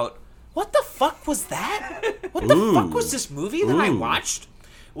figure out, what the fuck was that? What the fuck was this movie that I watched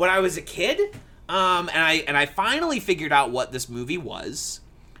when I was a kid? And I finally figured out what this movie was.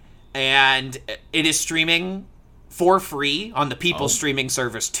 And it is streaming for free on the people's streaming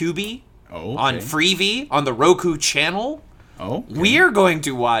service Tubi, on Freevee, on the Roku channel. We are going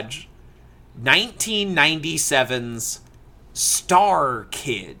to watch 1997's Star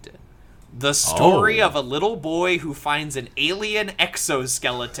Kid, the story of a little boy who finds an alien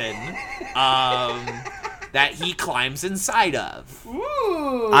exoskeleton that he climbs inside of.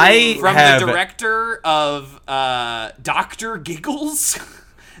 Ooh. The director of Dr. Giggles,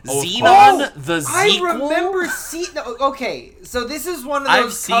 Xenon the Sequel. I remember seeing... Okay, so this is one of those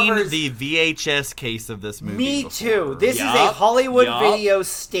I've seen the VHS case of this movie Me before. too. This is a Hollywood video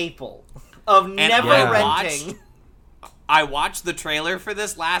staple of never renting. I watched the trailer for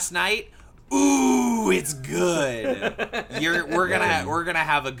this last night. Ooh, it's good. We're gonna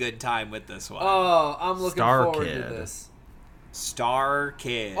have a good time with this one. Oh, I'm looking forward to this. Star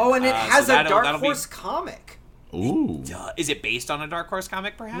Kid. Oh, and it has a Dark Horse comic. Ooh. Is it based on a Dark Horse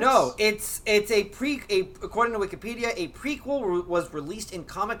comic, perhaps? No, it's according to Wikipedia, a prequel was released in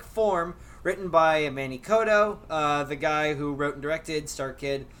comic form, written by Manny Koto, the guy who wrote and directed Star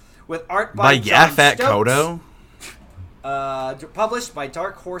Kid, with art by John Yaphet Stokes. Koto. Published by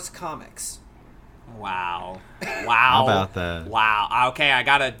Dark Horse Comics. Wow. How about that? Wow. Okay, I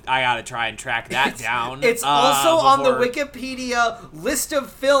gotta try and track that down. It's also on the Wikipedia list of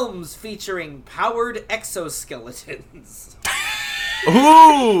films featuring powered exoskeletons.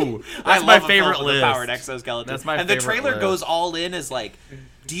 Ooh, that's my love favorite list. Powered exoskeleton. That's my and favorite the trailer list. goes all in as like,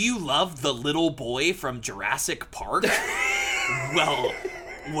 do you love the little boy from Jurassic Park?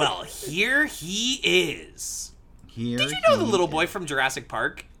 well, here he is. Did you know the little boy from Jurassic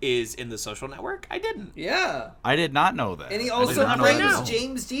Park is in The Social Network? I didn't. Yeah. I did not know that. And he also plays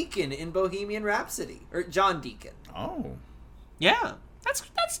James Deacon in Bohemian Rhapsody. Or John Deacon. Oh. Yeah. That's hey,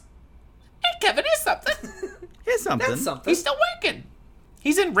 Kevin, here's something. Here's something. That's something. He's still working.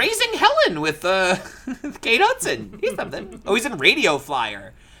 He's in Raising Helen with Kate Hudson. He's something. Oh, he's in Radio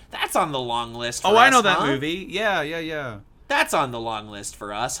Flyer. That's on the long list for us, I know that huh? movie. Yeah. That's on the long list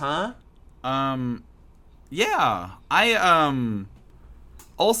for us, huh? Yeah. I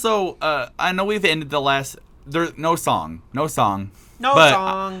also I know we've ended the last there's no song. No but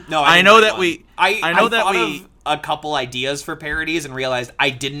song. No, I know that one. we I know that we of a couple ideas for parodies and realized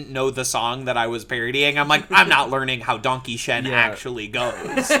I didn't know the song that I was parodying. I'm like, I'm not learning how Donkey Shen actually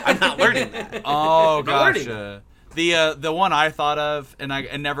goes. I'm not learning that. Oh, gotcha. The one I thought of, and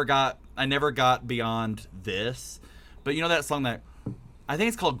I never got beyond this, But you know that song that I think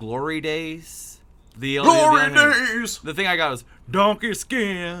it's called Glory Days? Glory Days! The thing I got was Donkey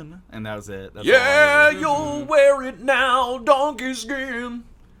Skin. And that was it. That's Yeah, all you'll wear it now, donkey skin.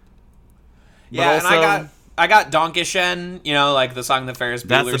 Yeah, also, and I got Donkishen, you know, like the song that Ferris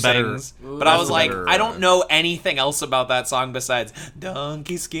That's Bueller the better- sings. Ooh, But I that's was the like, better, I don't know anything else about that song besides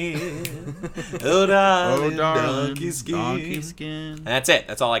Donkey Skin. Oh, darling, Donkey Skin. Donkey Skin. And that's it.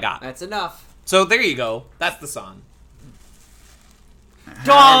 That's all I got. That's enough. So there you go. That's the song.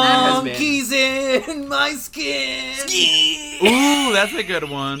 Donkeys in my skin. Ooh, that's a good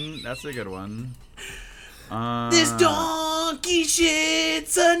one. That's a good one. This donkey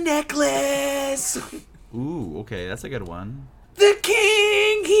shit's a necklace. Ooh, okay, that's a good one. The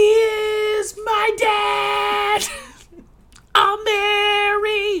king, he is my dad. I'll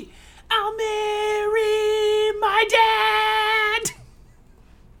marry my dad.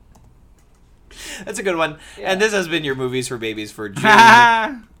 That's a good one. Yeah. And this has been your Movies for Babies for June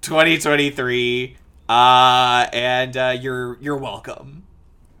 2023. And you're welcome.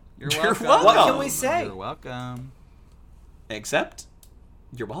 You're You're welcome. welcome. What can we say? You're welcome. Except,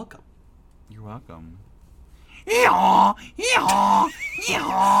 you're welcome. You're welcome.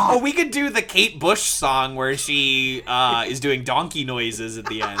 Oh, we could do the Kate Bush song where she is doing donkey noises at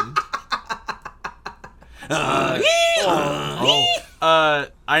the end.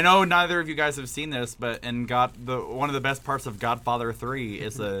 I know neither of you guys have seen this, but one of the best parts of Godfather 3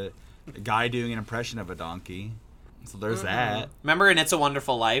 is a guy doing an impression of a donkey. So there's that. Remember in It's a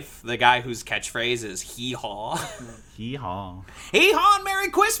Wonderful Life, the guy whose catchphrase is hee-haw? Hee-haw. Hee-haw and Merry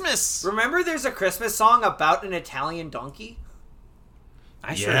Christmas! Remember there's a Christmas song about an Italian donkey?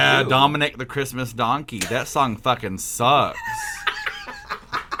 I sure Yeah, do. Dominic the Christmas Donkey. That song fucking sucks.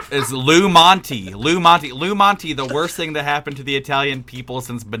 It's Lou Monte. Lou Monte, the worst thing that happened to the Italian people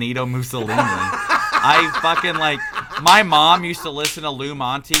since Benito Mussolini. I fucking my mom used to listen to Lou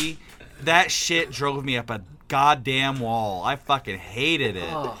Monte. That shit drove me up a goddamn wall. I fucking hated it.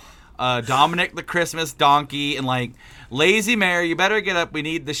 Dominic the Christmas Donkey and Lazy Mary, you better get up. We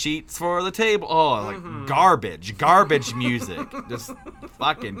need the sheets for the table. Oh, garbage music. Just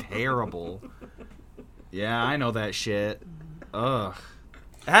fucking terrible. Yeah, I know that shit. Ugh.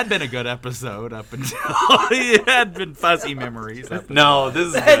 It had been a good episode up until it had been fuzzy memories. No,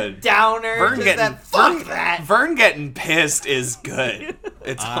 this is good. Downer. Fuck that. Vern getting pissed is good.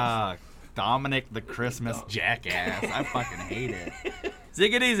 It's Dominic the Christmas jackass. I fucking hate it.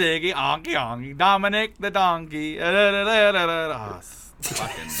 Ziggity ziggy, onky onky, Dominic the donkey. Oh,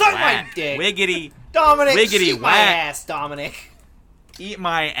 fucking Suck whack. my dick. Wiggity. Dominic, Wiggity eat my whack. ass, Dominic. Eat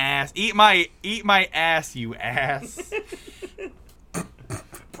my ass. Eat my ass, you ass.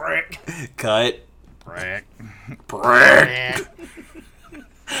 Prick. cut. Prick.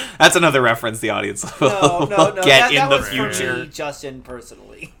 That's another reference the audience will No. get that in the was future. for me, Justin,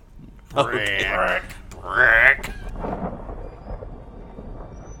 personally. Prick.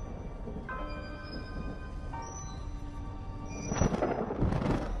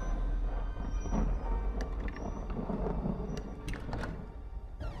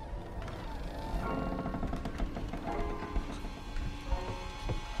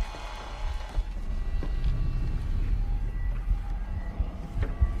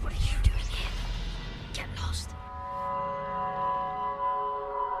 What are you doing here? Get lost.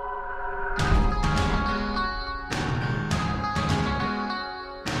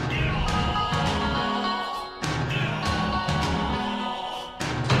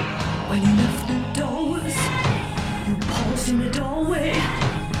 When you left the doors, you paused in the doorway.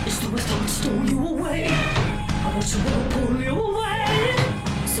 It's the West End stole you away. I want to pull you away.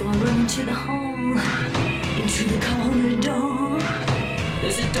 So I run into the hall, into the corridor.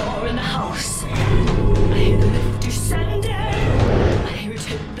 There's a door in the house. I hear the lift descending. I hear it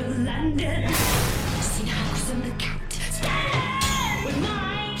hit the landing. I see the house and the cat standing. With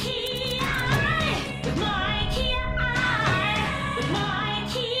my key eye, with my key eye, with my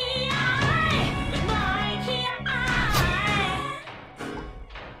key eye, with my key eye.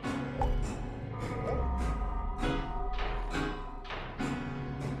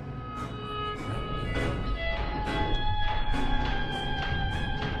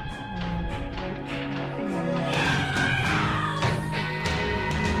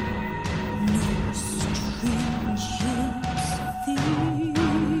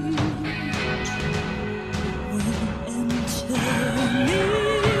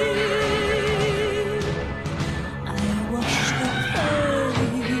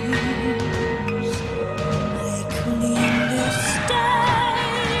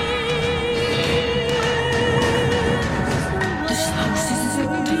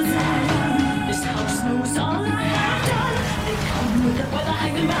 with a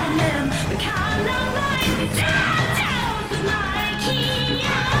hanging round them. The kind of life down with my key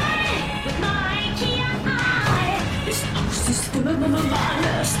eye. With my key eye. This house is full of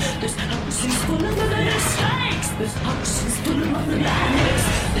madness. This house is full of mistakes. This house is full of madness.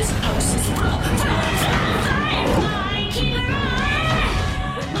 This house is full of mistakes. With my key eye.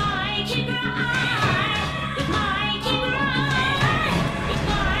 With my key eye. With my key eye. With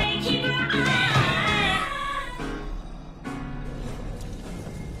my key eye.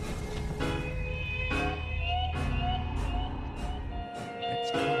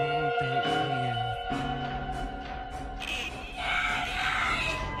 It's all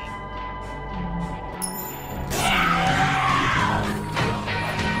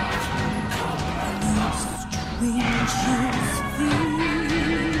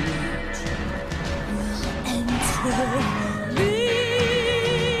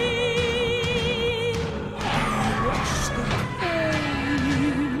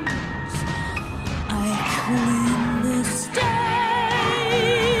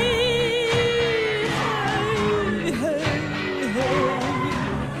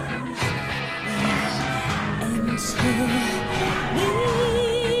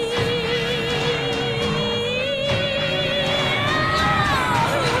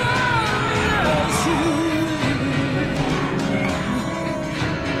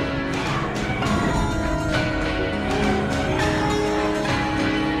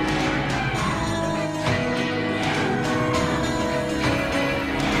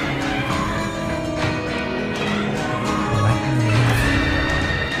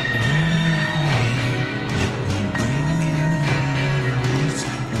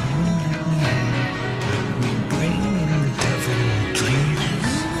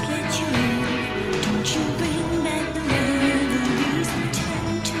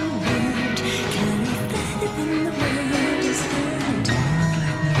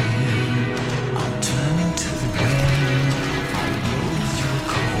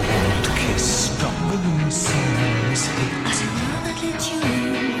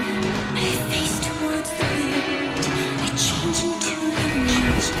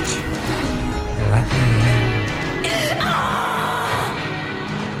Babiez.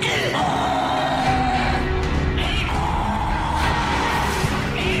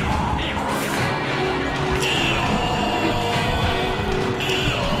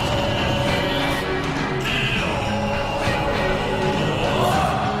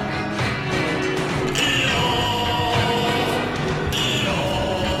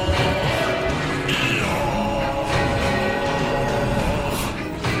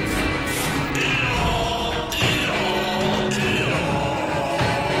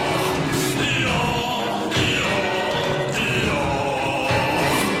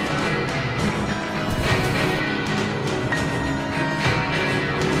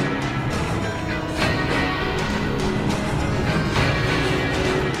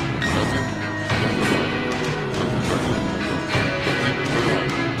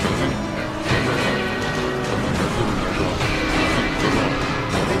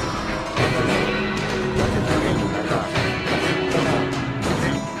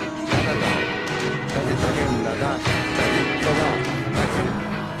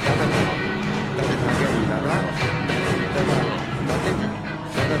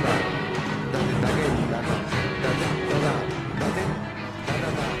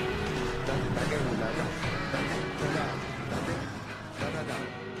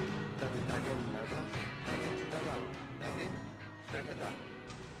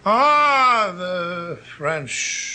 Ah, the French